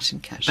amount out in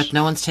cash. But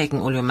no one's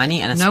taking all your money,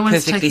 and it's no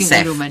one's perfectly taking safe.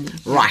 all your money.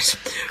 Right.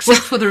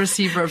 Except for the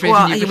receiver of revenue.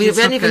 Well, but we let's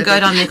won't not even go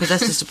there. down there because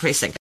that's just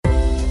depressing.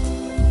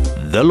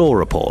 The Law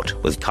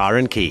Report with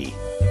Karen Key.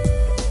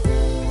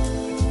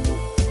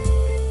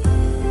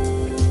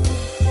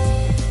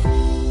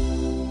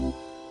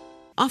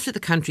 After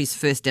the country's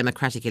first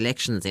democratic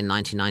elections in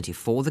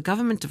 1994, the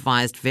government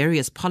devised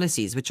various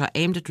policies which are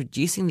aimed at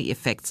reducing the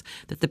effects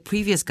that the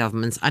previous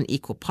government's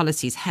unequal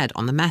policies had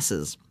on the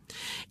masses.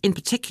 In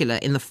particular,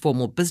 in the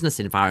formal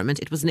business environment,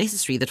 it was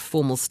necessary that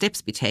formal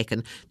steps be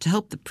taken to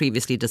help the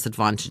previously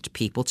disadvantaged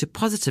people to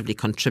positively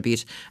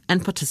contribute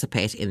and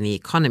participate in the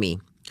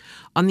economy.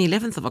 On the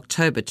 11th of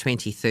October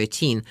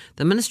 2013,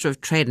 the Minister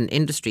of Trade and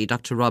Industry,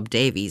 Dr. Rob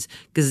Davies,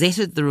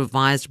 gazetted the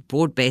revised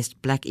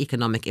Broad-Based Black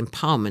Economic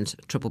Empowerment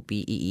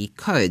 (BBEE)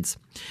 codes.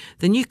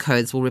 The new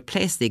codes will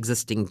replace the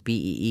existing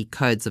BEE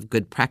codes of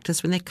good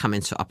practice when they come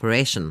into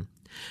operation.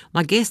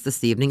 My guest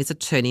this evening is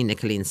attorney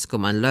Nicoline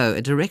Skuman-Low,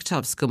 a director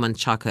of Skuman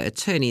Chaka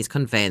Attorneys,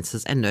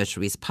 Conveyancers and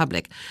Notaries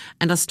Public,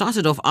 and I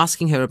started off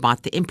asking her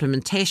about the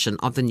implementation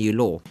of the new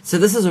law. So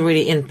this is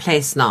already in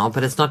place now,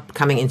 but it's not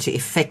coming into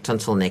effect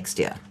until next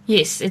year.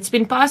 Yes, it's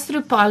been passed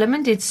through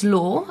Parliament. It's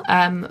law,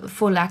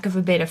 for lack of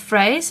a better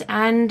phrase.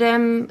 And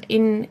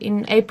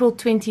in April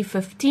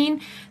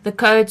 2015, the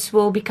codes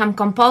will become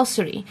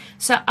compulsory.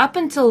 So up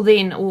until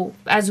then, or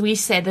as we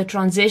said, the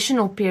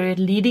transitional period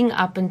leading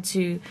up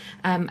into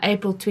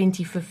April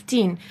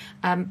 2015,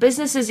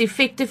 businesses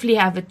effectively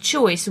have a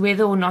choice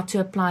whether or not to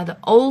apply the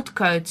old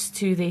codes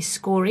to their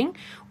scoring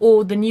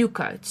or the new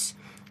codes.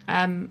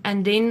 And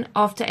then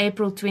after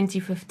April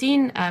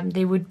 2015,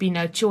 there would be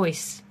no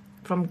choice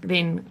from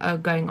then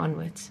going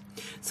onwards.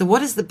 So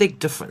what is the big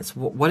difference?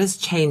 What is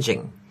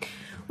changing?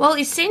 Well,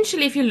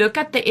 essentially, if you look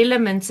at the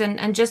elements,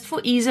 and just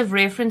for ease of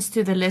reference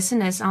to the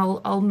listeners,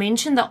 I'll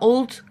mention the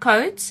old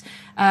codes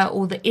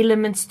or the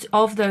elements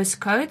of those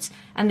codes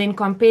and then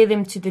compare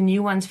them to the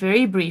new ones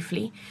very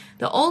briefly.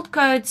 The old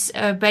codes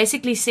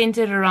basically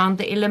centered around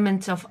the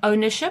elements of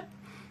ownership,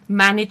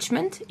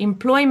 management,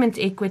 employment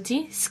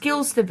equity,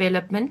 skills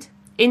development,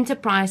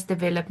 enterprise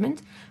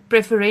development,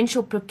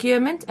 preferential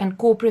procurement, and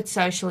corporate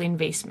social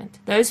investment.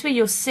 Those were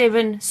your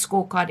 7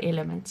 scorecard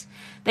elements.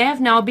 They have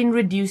now been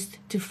reduced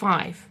to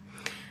 5,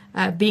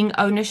 being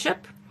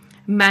ownership,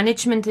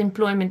 management,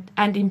 employment,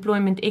 and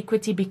employment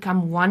equity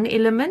become 1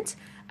 element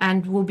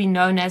and will be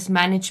known as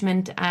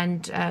management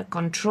and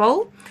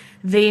control.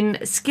 Then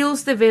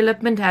skills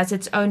development has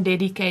its own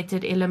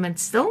dedicated element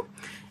still.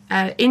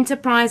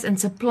 Enterprise and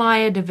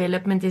supplier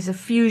development is a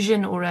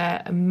fusion or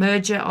a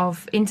merger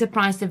of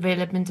enterprise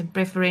development and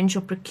preferential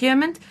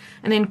procurement,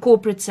 and then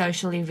corporate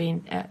social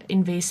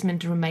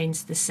investment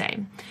remains the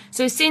same.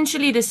 So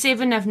essentially the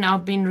 7 have now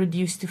been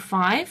reduced to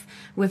 5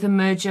 with a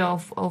merger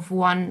of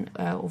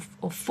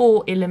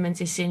 4 elements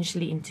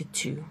essentially into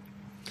 2.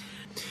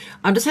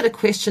 I just had a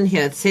question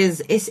here. It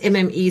says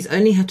SMMEs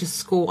only had to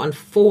score on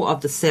 4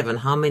 of the 7.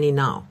 How many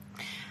now?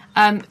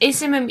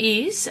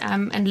 SMMEs,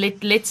 and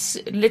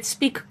let's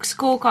speak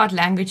scorecard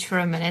language for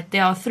a minute.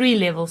 There are 3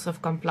 levels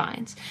of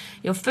compliance.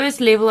 Your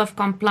first level of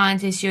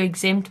compliance is your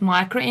exempt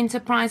micro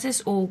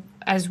enterprises, or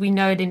as we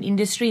know it in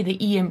industry, the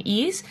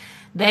EMEs.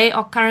 They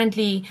are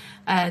currently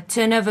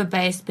turnover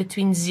based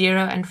between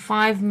 0 and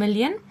 5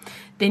 million.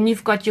 Then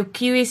you've got your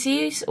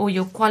QSEs, or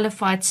your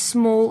qualified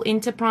small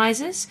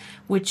enterprises,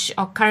 which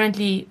are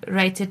currently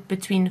rated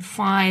between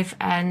 5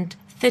 and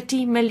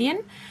 30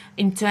 million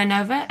in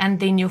turnover,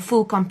 and then your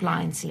full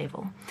compliance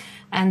level.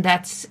 And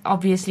that's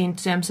obviously in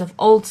terms of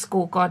old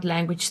scorecard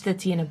language,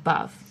 30 and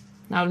above.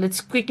 Now let's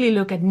quickly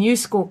look at new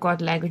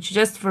scorecard language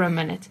just for a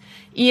minute.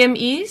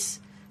 EMEs,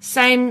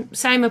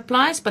 same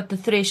applies, but the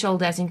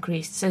threshold has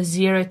increased, so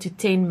 0 to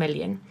 10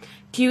 million.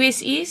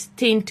 QSEs,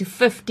 10 to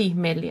 50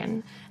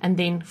 million, and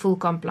then full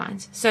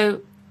compliance.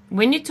 So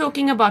When you're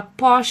talking about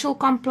partial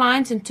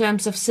compliance in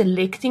terms of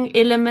selecting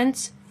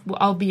elements,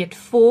 albeit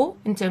 4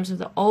 in terms of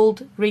the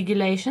old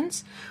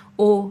regulations,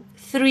 or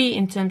 3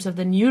 in terms of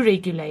the new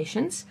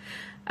regulations.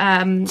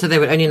 So they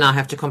would only now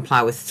have to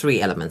comply with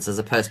 3 elements as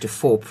opposed to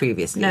 4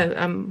 previously. No,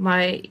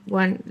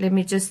 let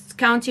me just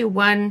count you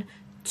 1,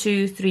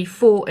 2, 3,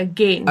 4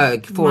 again. Oh,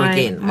 4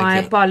 again. Okay. My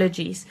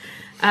apologies.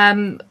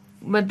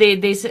 But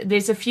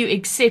there's a few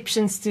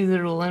exceptions to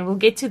the rule, and we'll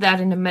get to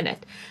that in a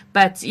minute.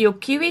 But your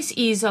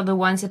QSEs are the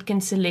ones that can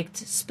select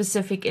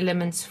specific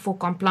elements for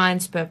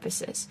compliance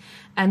purposes,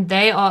 and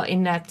they are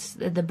in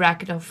the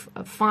bracket of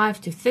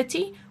 5 to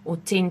 30 or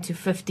 10 to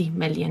 50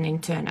 million in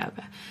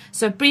turnover.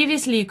 So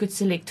previously you could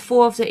select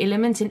 4 of the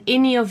elements in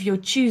any of your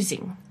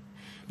choosing.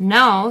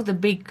 Now the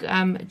big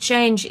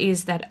change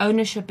is that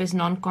ownership is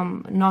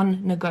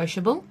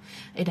non-negotiable.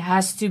 It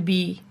has to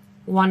be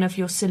one of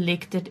your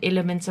selected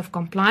elements of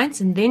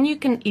compliance, and then you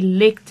can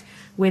elect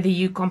whether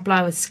you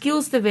comply with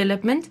skills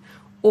development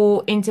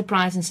or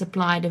enterprise and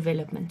supply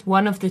development,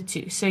 one of the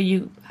two. So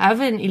you have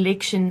an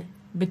election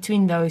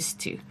between those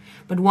two,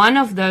 but one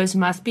of those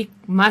must be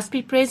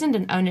present,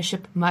 and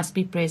ownership must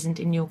be present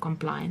in your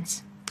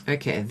compliance.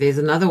 Okay, there's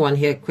another one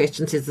here.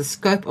 Question says the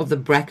scope of the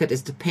bracket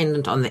is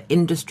dependent on the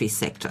industry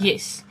sector.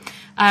 Yes.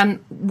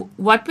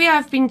 What we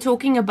have been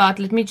talking about,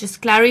 let me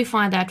just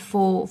clarify that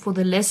for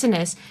the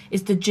listeners,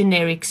 is the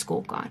generic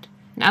scorecard.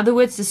 In other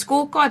words, the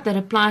scorecard that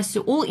applies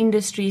to all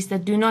industries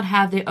that do not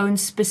have their own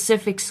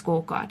specific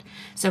scorecard.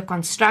 So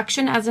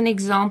construction, as an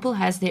example,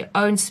 has their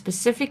own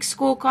specific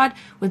scorecard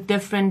with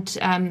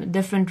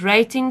different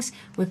ratings,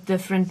 with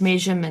different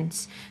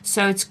measurements.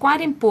 So it's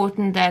quite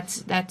important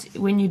that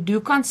when you do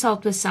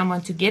consult with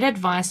someone to get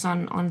advice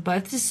on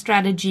both the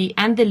strategy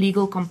and the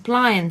legal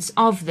compliance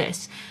of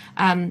this,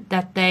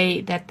 that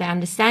they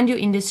understand your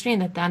industry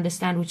and that they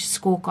understand which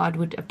scorecard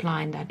would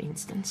apply in that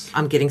instance.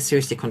 I'm getting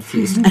seriously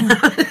confused.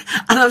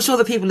 And I'm sure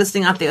the people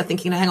listening out there are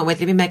thinking, hang on, wait,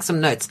 let me make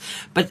some notes.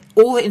 But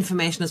all the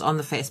information is on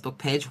the Facebook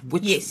page.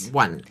 Which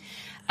one?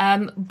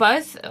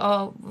 Both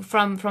are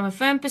from a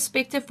firm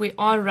perspective. We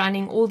are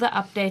running all the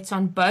updates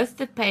on both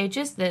the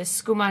pages, the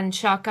Schoeman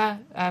Shaka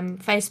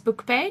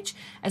Facebook page,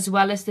 as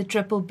well as the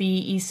Triple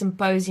BEE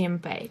Symposium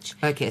page.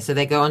 Okay, so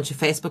they go onto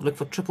Facebook, look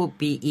for Triple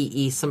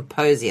BEE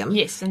Symposium.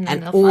 Yes,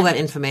 and all that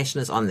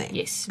information is on there.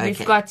 Yes, okay.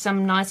 We've got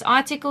some nice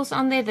articles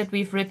on there that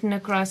we've written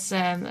across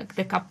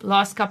the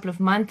last couple of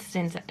months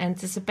in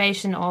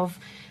anticipation of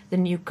the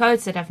new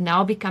codes that have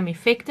now become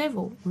effective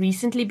or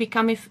recently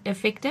become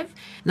effective.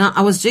 Now,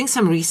 I was doing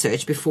some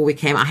research before we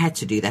came. I had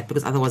to do that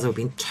because otherwise I would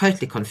have been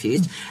totally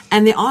confused.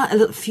 And there are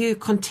a few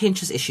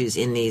contentious issues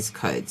in these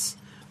codes.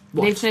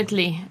 What?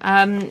 Definitely.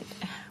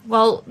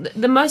 Well,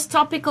 the most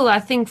topical, I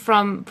think,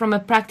 from a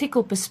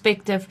practical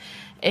perspective,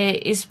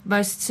 is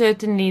most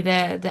certainly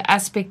the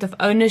aspect of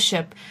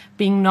ownership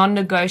being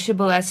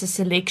non-negotiable as a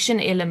selection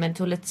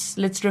element, or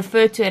let's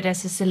refer to it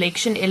as a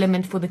selection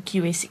element for the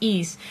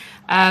QSEs.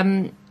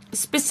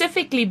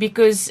 Specifically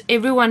because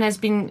everyone has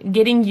been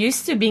getting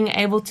used to being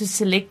able to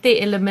select their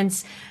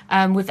elements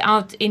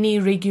without any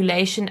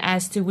regulation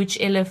as to which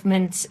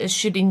elements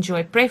should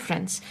enjoy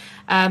preference.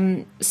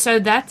 So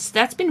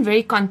that's been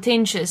very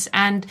contentious.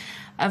 And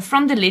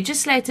from the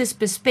legislator's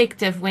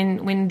perspective,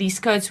 when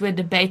these codes were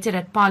debated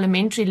at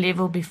parliamentary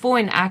level before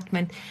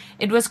enactment,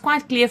 it was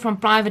quite clear from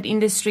private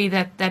industry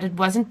that it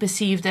wasn't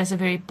perceived as a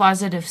very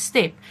positive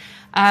step.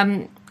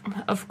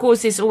 Of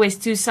course, there's always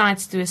two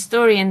sides to a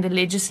story, and the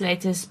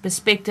legislator's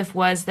perspective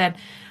was that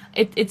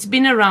it's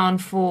been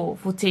around for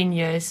 10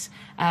 years,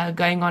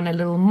 going on a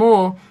little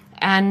more,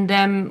 and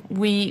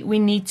we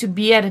need to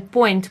be at a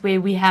point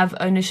where we have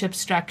ownership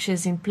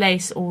structures in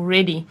place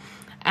already.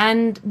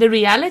 And the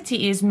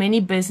reality is many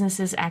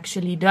businesses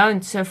actually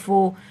don't. So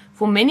for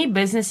many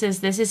businesses,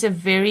 this is a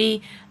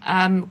very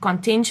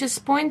contentious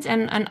point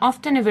and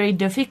often a very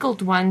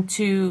difficult one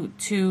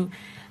to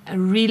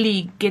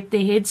really get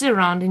their heads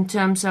around in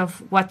terms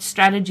of what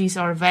strategies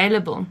are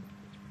available.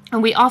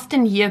 And we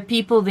often hear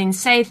people then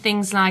say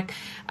things like,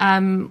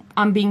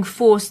 I'm being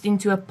forced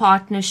into a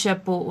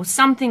partnership or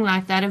something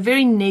like that, a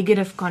very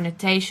negative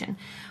connotation.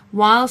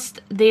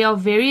 Whilst there are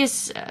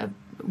various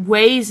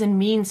ways and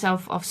means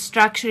of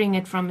structuring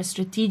it from a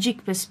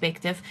strategic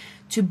perspective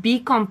to be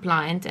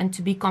compliant, and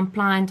to be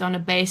compliant on a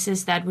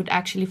basis that would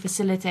actually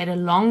facilitate a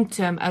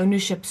long-term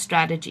ownership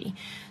strategy.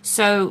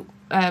 So,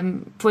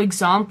 for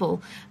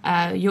example,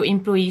 your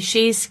employee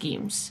share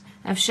schemes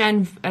have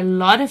shown a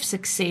lot of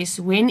success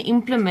when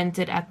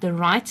implemented at the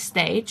right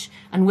stage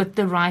and with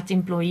the right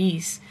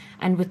employees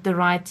and with the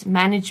right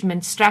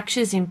management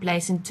structures in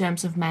place in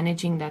terms of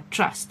managing that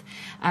trust.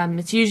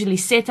 It's usually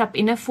set up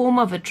in a form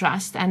of a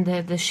trust, and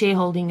the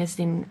shareholding is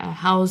then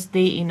housed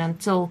therein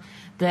until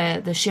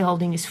the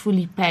shareholding is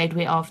fully paid,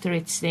 whereafter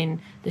it's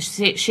then the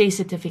share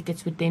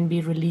certificates would then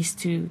be released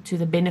to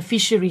the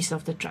beneficiaries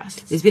of the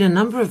trust. There's been a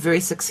number of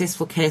very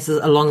successful cases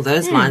along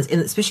those lines,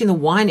 especially in the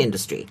wine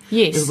industry.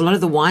 Yes. There's a lot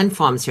of the wine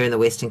farms here in the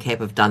Western Cape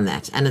have done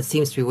that, and it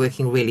seems to be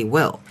working really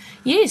well.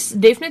 Yes,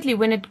 definitely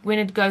when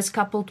it goes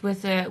coupled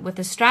with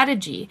a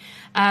strategy.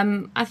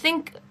 I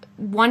think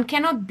one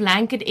cannot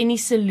blanket any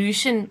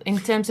solution in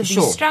terms of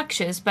Sure. these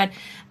structures, but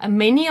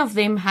many of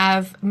them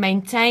have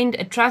maintained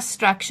a trust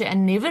structure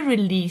and never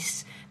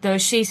release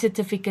those share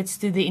certificates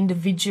to the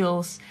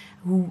individuals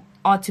who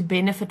are to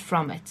benefit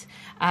from it.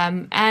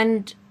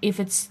 And if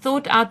it's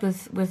thought out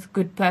with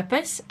good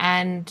purpose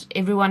and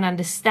everyone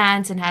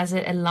understands and has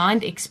an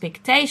aligned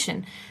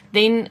expectation,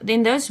 then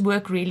those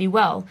work really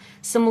well.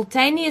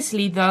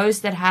 Simultaneously,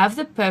 those that have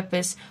the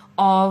purpose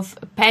of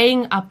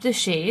paying up the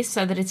shares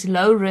so that it's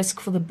low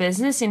risk for the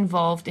business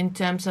involved in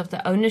terms of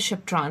the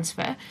ownership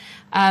transfer,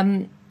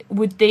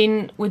 would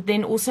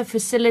then also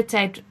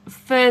facilitate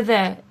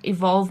further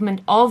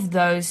involvement of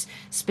those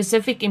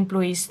specific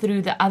employees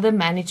through the other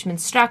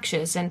management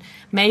structures, and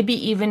maybe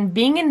even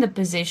being in the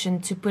position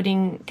to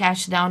putting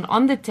cash down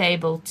on the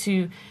table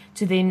to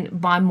then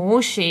buy more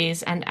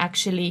shares and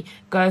actually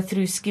go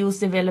through skills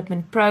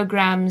development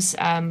programs,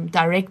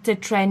 director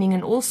training,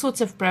 and all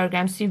sorts of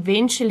programs to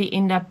eventually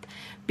end up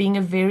being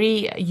a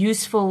very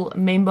useful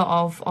member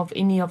of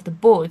any of the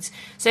boards.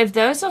 So if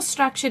those are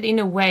structured in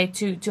a way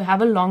to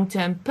have a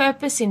long-term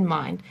purpose in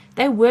mind,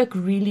 they work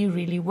really,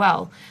 really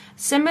well.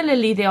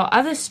 Similarly, there are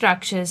other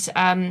structures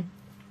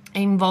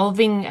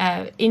involving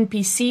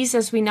NPCs,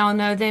 as we now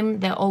know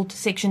them, the old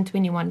Section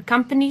 21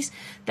 companies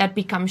that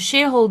become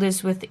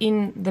shareholders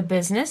within the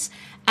business,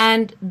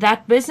 and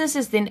that business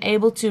is then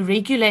able to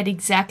regulate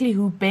exactly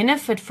who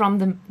benefit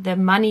from the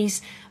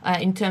monies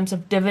in terms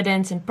of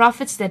dividends and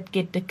profits that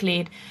get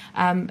declared,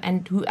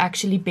 and who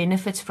actually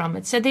benefits from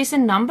it. So there's a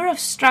number of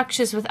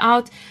structures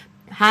without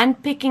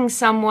handpicking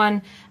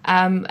someone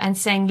and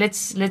saying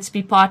let's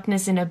be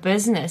partners in a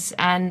business,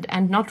 and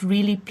not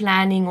really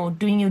planning or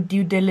doing your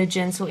due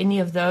diligence or any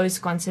of those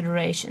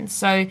considerations.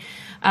 So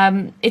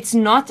it's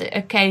not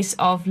a case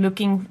of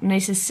looking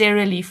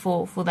necessarily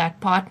for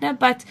that partner,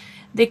 but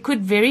they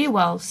could very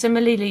well.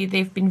 Similarly,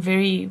 they've been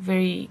very,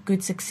 very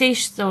good success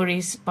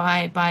stories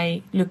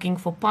by looking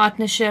for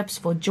partnerships,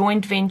 for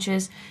joint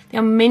ventures. There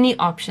are many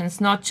options,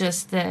 not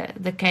just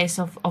the case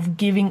of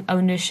giving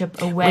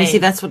ownership away. Well, you see,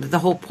 that's what the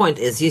whole point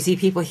is. You see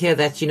people hear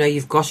that,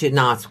 you've got it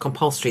now, it's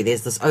compulsory,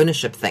 there's this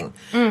ownership thing.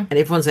 And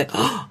everyone's like,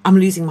 oh, I'm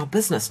losing my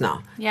business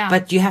now. Yeah.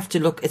 But you have to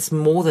look, it's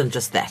more than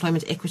just that.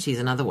 Employment equity is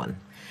another one.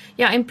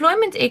 Yeah,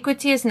 employment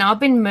equity has now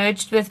been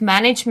merged with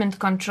management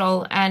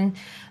control, and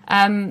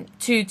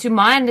to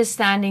my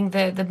understanding,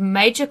 the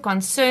major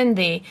concern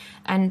there,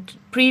 and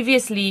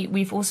previously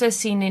we've also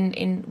seen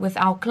in with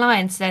our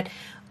clients that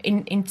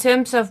in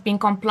terms of being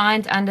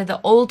compliant under the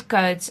old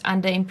codes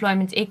under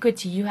employment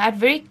equity, you had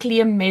very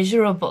clear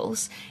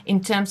measurables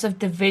in terms of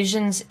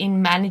divisions in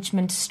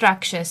management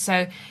structure.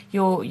 So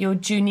your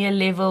junior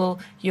level,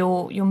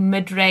 your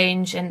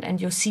mid-range, and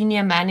your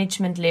senior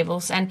management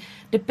levels. And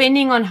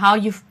depending on how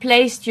you've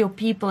placed your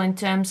people in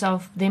terms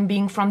of them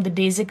being from the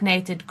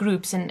designated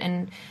groups,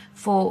 and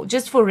for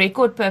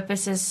record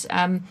purposes,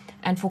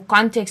 and for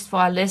context for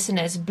our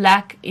listeners,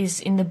 black is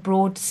in the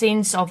broad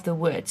sense of the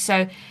word.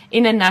 So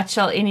in a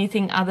nutshell,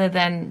 anything other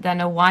than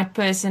a white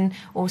person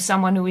or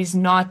someone who is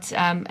not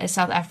a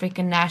South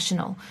African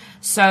national.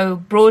 So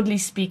broadly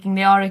speaking,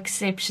 there are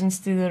exceptions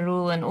to the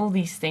rule and all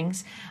these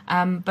things.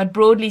 But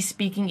broadly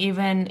speaking,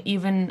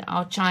 even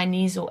our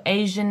Chinese or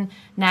Asian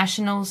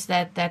nationals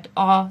that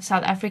are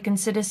South African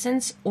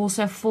citizens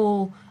also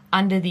fall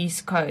under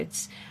these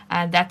codes.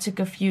 That took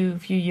a few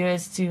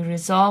years to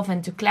resolve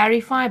and to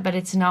clarify, but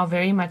it's now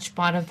very much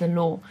part of the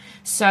law.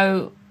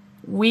 So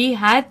we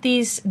had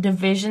these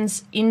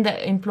divisions in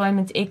the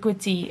employment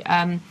equity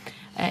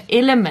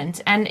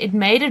element, and it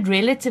made it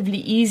relatively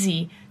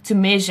easy to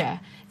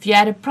measure. If you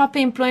had a proper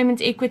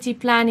employment equity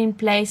plan in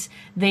place,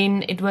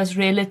 then it was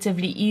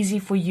relatively easy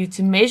for you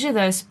to measure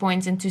those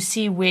points and to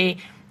see where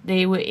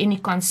there were any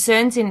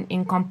concerns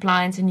in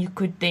compliance, and you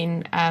could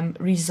then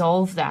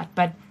resolve that.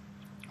 But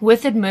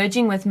with it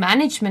merging with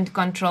management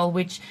control,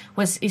 which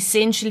was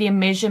essentially a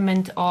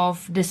measurement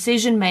of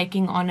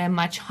decision-making on a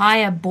much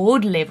higher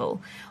board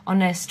level, on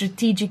a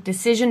strategic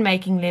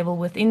decision-making level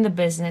within the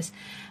business,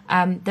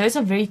 those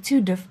are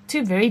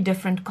two very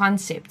different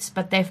concepts,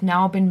 but they've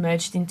now been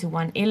merged into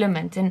one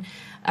element. And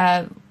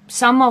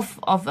some of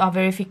our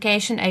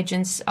verification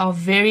agents are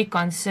very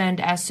concerned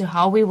as to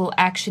how we will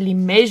actually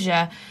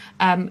measure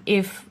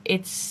if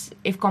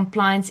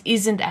compliance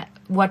isn't at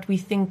what we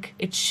think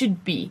it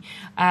should be.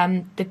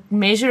 The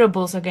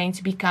measurables are going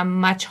to become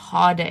much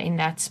harder in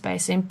that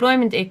space. So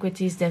employment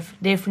equity is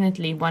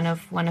definitely one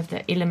of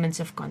the elements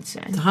of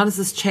concern. So how does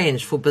this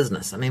change for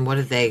business? I mean, what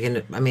are they going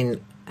to,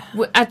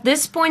 at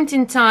this point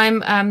in time,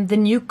 the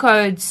new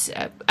codes,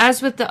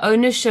 as with the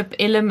ownership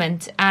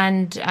element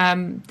and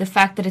the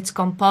fact that it's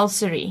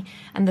compulsory,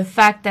 and the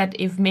fact that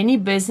if many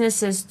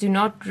businesses do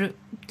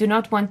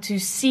not want to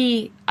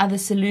see other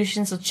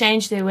solutions or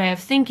change their way of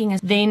thinking,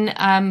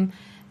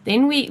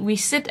 then we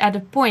sit at a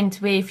point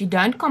where if you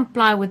don't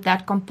comply with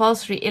that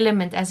compulsory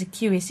element as a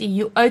QSE,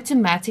 you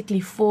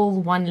automatically fall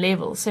one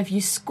level. So if you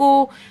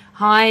score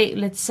high,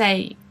 let's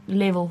say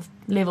level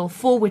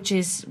 4, which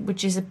is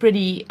a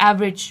pretty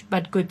average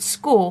but good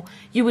score,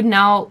 you would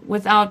now,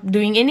 without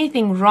doing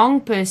anything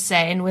wrong per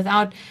se, and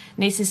without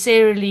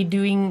necessarily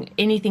doing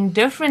anything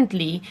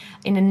differently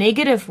in a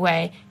negative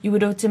way, you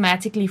would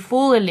automatically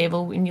fall a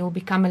level and you'll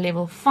become a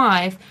level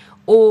 5.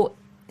 Or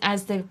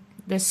as the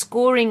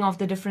scoring of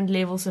the different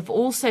levels have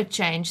also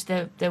changed,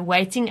 the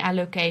weighting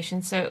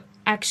allocation. So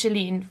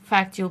actually, in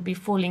fact, you'll be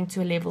falling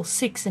to a level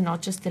 6 and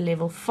not just a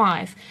level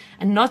 5.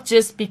 And not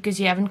just because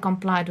you haven't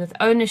complied with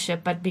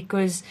ownership, but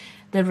because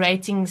the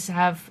ratings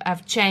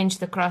have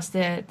changed across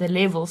the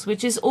levels,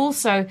 which is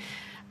also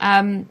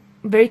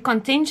very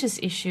contentious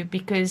issue,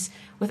 because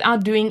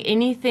without doing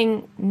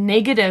anything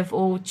negative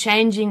or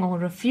changing or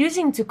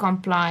refusing to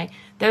comply,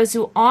 those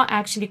who are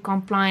actually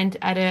compliant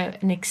at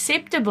an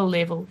acceptable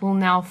level will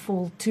now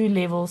fall 2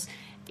 levels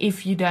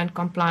if you don't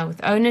comply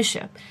with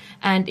ownership.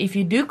 And if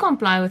you do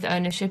comply with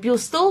ownership, you'll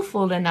still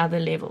fall another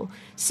level.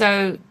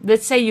 So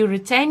let's say you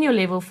retain your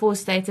level 4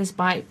 status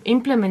by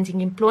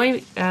implementing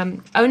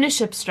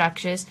ownership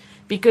structures.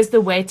 Because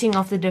the weighting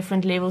of the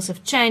different levels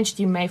have changed,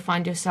 you may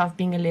find yourself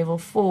being a level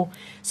 4.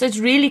 So it's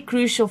really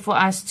crucial for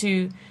us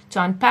to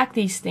unpack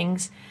these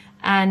things.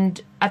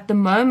 And at the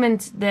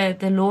moment,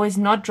 the law is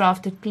not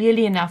drafted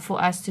clearly enough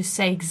for us to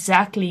say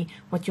exactly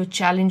what your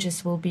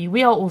challenges will be.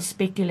 We are all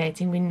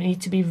speculating. We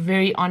need to be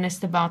very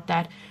honest about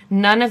that.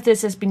 None of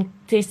this has been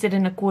tested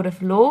in a court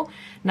of law.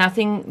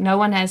 No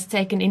one has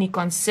taken any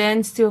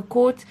concerns to a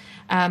court.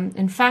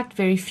 In fact,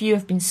 very few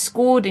have been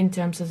scored in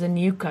terms of the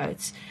new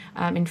codes.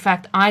 In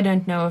fact, I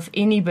don't know of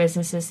any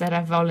businesses that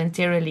have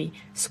voluntarily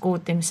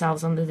scored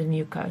themselves under the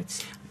new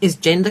codes. Is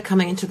gender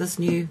coming into this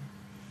new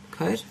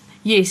code?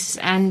 Yes,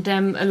 and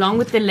along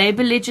with the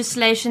labour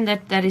legislation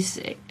that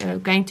is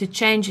going to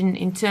change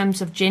in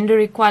terms of gender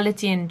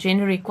equality and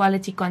gender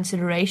equality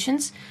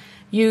considerations,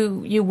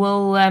 you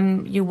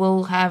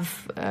will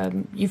have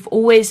you've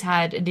always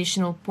had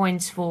additional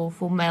points for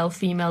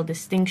male-female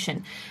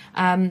distinction.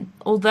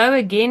 Although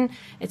again,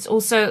 it's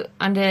also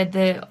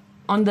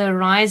on the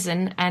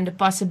horizon, and a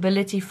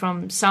possibility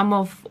from some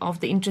of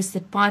the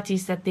interested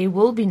parties that there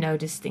will be no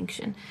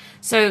distinction.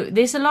 So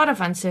there's a lot of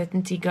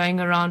uncertainty going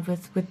around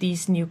with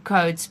these new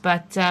codes,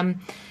 but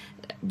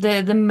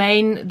the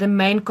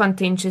main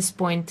contentious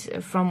point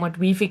from what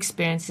we've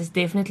experienced is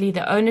definitely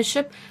the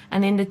ownership,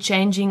 and then the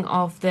changing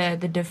of the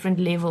different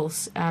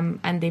levels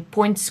and their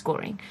point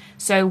scoring.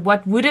 So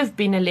what would have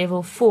been a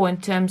level 4 in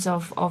terms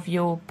of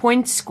your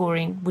point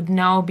scoring would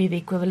now be the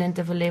equivalent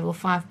of a level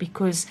 5,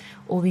 because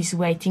all these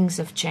weightings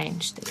have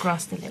changed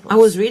across the levels. I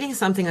was reading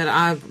something that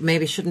I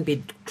maybe shouldn't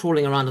be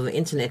trawling around on the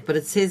internet, but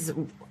it says,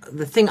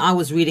 the thing I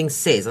was reading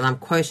says, and I'm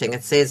quoting,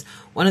 it says,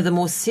 one of the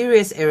more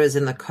serious errors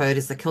in the code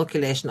is the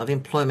calculation of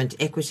employment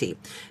equity.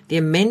 The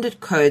amended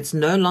codes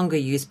no longer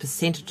use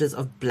percentages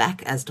of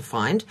black as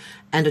defined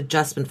and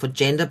adjustment for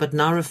gender, but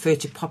now refer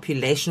to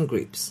population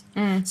groups.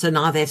 So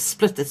now they've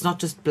split. It's not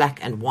just black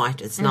and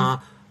white. It's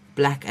now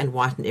black and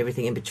white, and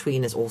everything in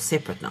between is all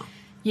separate now.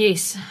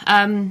 Yes.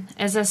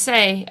 As I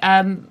say,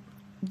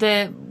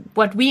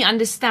 what we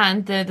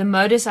understand, the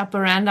modus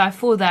operandi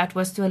for that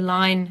was to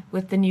align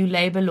with the new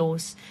labour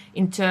laws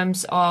in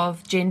terms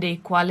of gender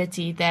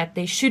equality, that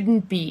there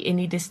shouldn't be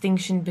any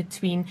distinction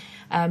between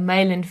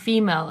male and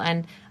female.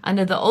 And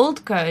under the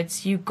old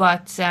codes, you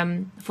got,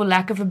 for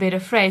lack of a better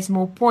phrase,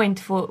 more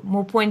points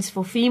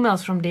for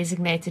females from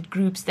designated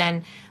groups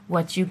than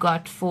what you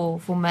got for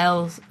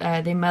males,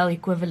 their male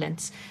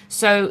equivalents.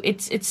 So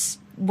it's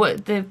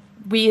what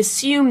we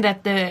assume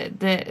that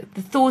the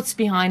thoughts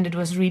behind it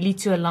was really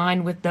to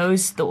align with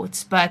those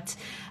thoughts, but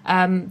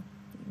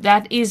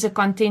that is a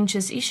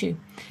contentious issue,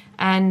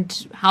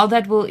 and how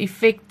that will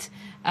affect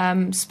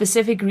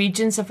specific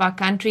regions of our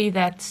country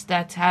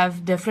that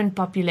have different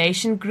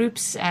population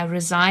groups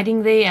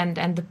residing there,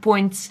 and the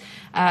points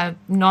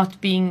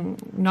not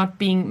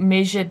being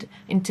measured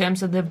in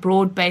terms of the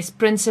broad-based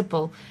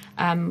principle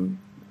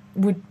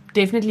would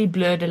definitely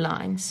blur the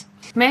lines.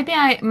 Maybe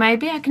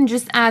I can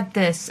just add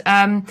this.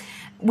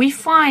 We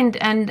find,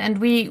 and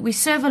we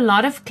serve a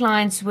lot of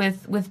clients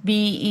with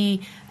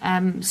BEE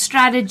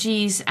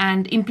strategies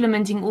and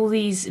implementing all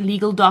these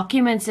legal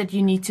documents that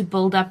you need to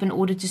build up in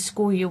order to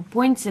score your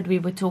points that we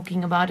were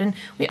talking about. And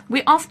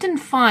we often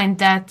find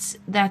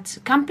that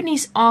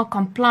companies are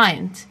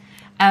compliant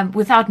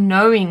without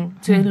knowing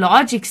to a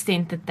large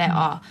extent that they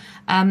are.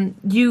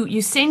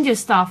 You send your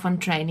staff on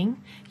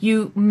training.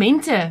 You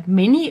mentor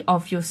many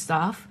of your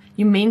staff.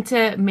 You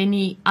mentor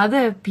many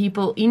other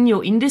people in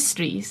your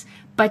industries,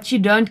 but you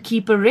don't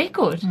keep a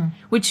record,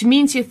 which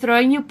means you're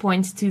throwing your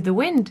points to the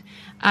wind.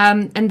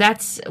 And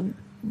that's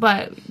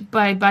by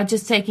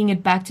just taking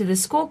it back to the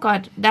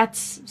scorecard,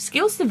 that's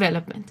skills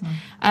development.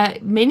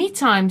 Many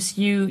times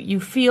you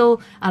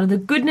feel out of the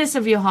goodness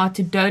of your heart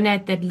to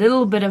donate that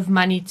little bit of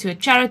money to a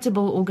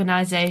charitable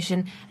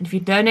organization, and if you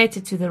donate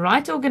it to the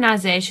right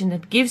organization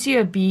that gives you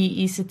a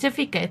BEE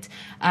certificate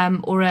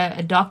or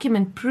a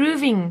document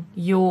proving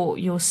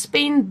your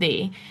spend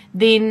there,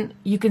 then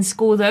you can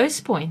score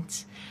those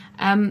points.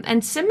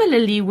 And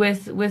similarly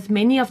with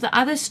many of the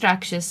other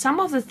structures,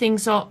 some of the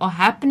things are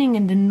happening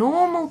in the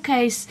normal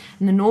case,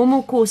 in the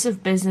normal course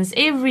of business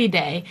every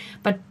day,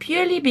 but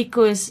purely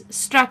because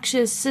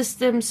structures,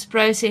 systems,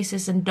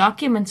 processes, and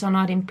documents are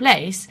not in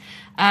place,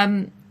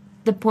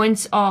 the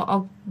points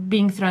are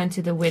being thrown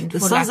to the wind.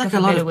 This sounds like a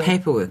lot of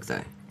paperwork,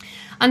 though.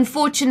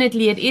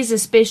 Unfortunately, it is,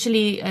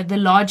 especially the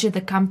larger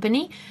the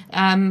company,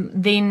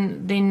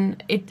 then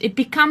it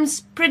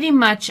becomes pretty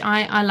much,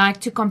 I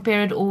like to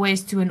compare it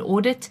always to an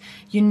audit.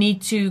 You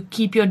need to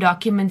keep your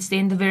documents,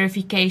 then the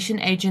verification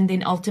agent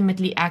then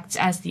ultimately acts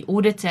as the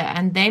auditor,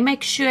 and they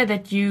make sure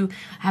that you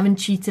haven't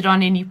cheated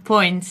on any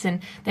points,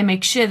 and they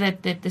make sure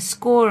that the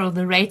score or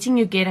the rating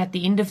you get at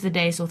the end of the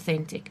day is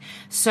authentic.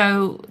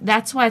 So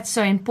that's why it's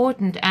so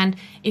important. And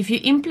if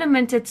you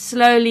implement it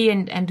slowly,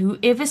 and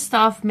whoever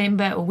staff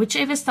member or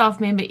whichever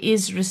staff member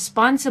is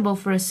responsible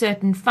for a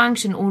certain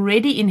function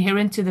already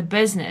inherent to the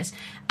business,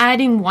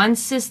 adding one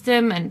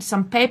system and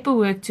some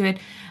paperwork to it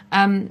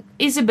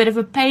is a bit of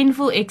a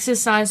painful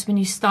exercise when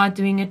you start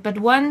doing it. But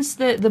once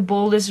the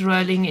ball is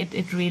rolling,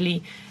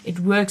 it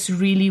works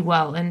really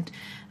well. And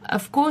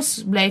of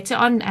course, later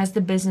on, as the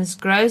business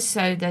grows,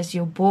 so does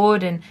your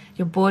board, and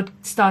your board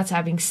starts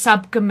having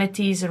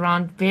subcommittees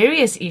around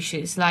various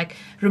issues like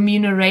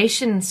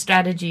remuneration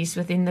strategies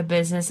within the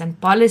business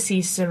and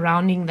policies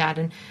surrounding that,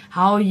 and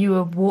how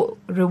you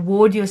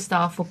reward your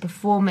staff for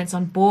performance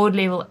on board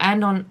level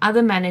and on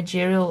other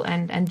managerial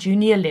and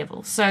junior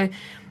levels. So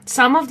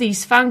some of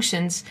these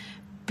functions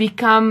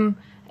become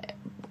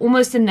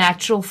almost a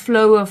natural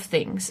flow of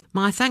things.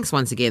 My thanks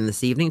once again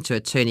this evening to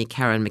attorney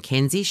Karen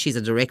McKenzie. She's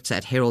a director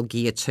at Harold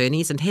Gee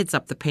Attorneys and heads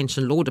up the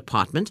Pension Law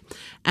Department.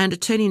 And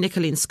attorney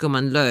Nicoline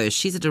Skuman-Lowe.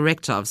 She's a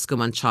director of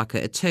Skuman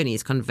Chaka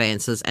Attorneys,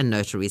 Conveyancers and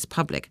Notaries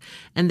Public.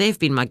 And they've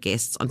been my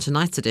guests on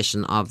tonight's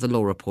edition of the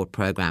Law Report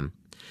programme.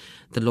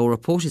 The Law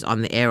Report is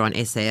on the air on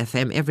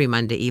SAFM every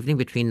Monday evening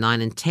between 9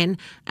 and 10.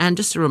 And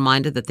just a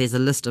reminder that there's a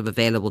list of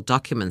available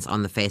documents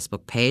on the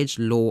Facebook page,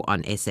 Law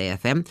on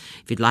SAFM.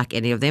 If you'd like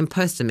any of them,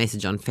 post a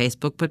message on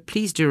Facebook. But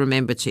please do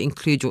remember to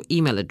include your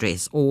email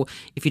address. Or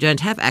if you don't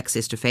have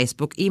access to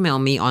Facebook, email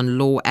me on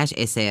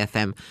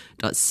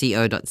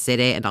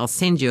law@safm.co.za and I'll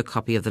send you a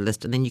copy of the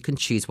list, and then you can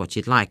choose what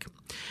you'd like.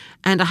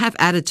 And I have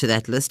added to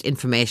that list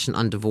information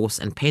on divorce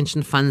and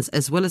pension funds,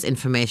 as well as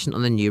information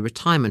on the new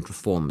retirement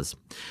reforms.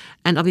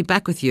 And I'll be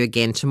back with you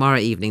again tomorrow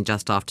evening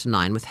just after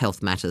 9 with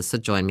Health Matters, so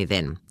join me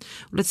then.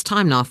 Well, it's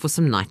time now for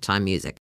some nighttime music.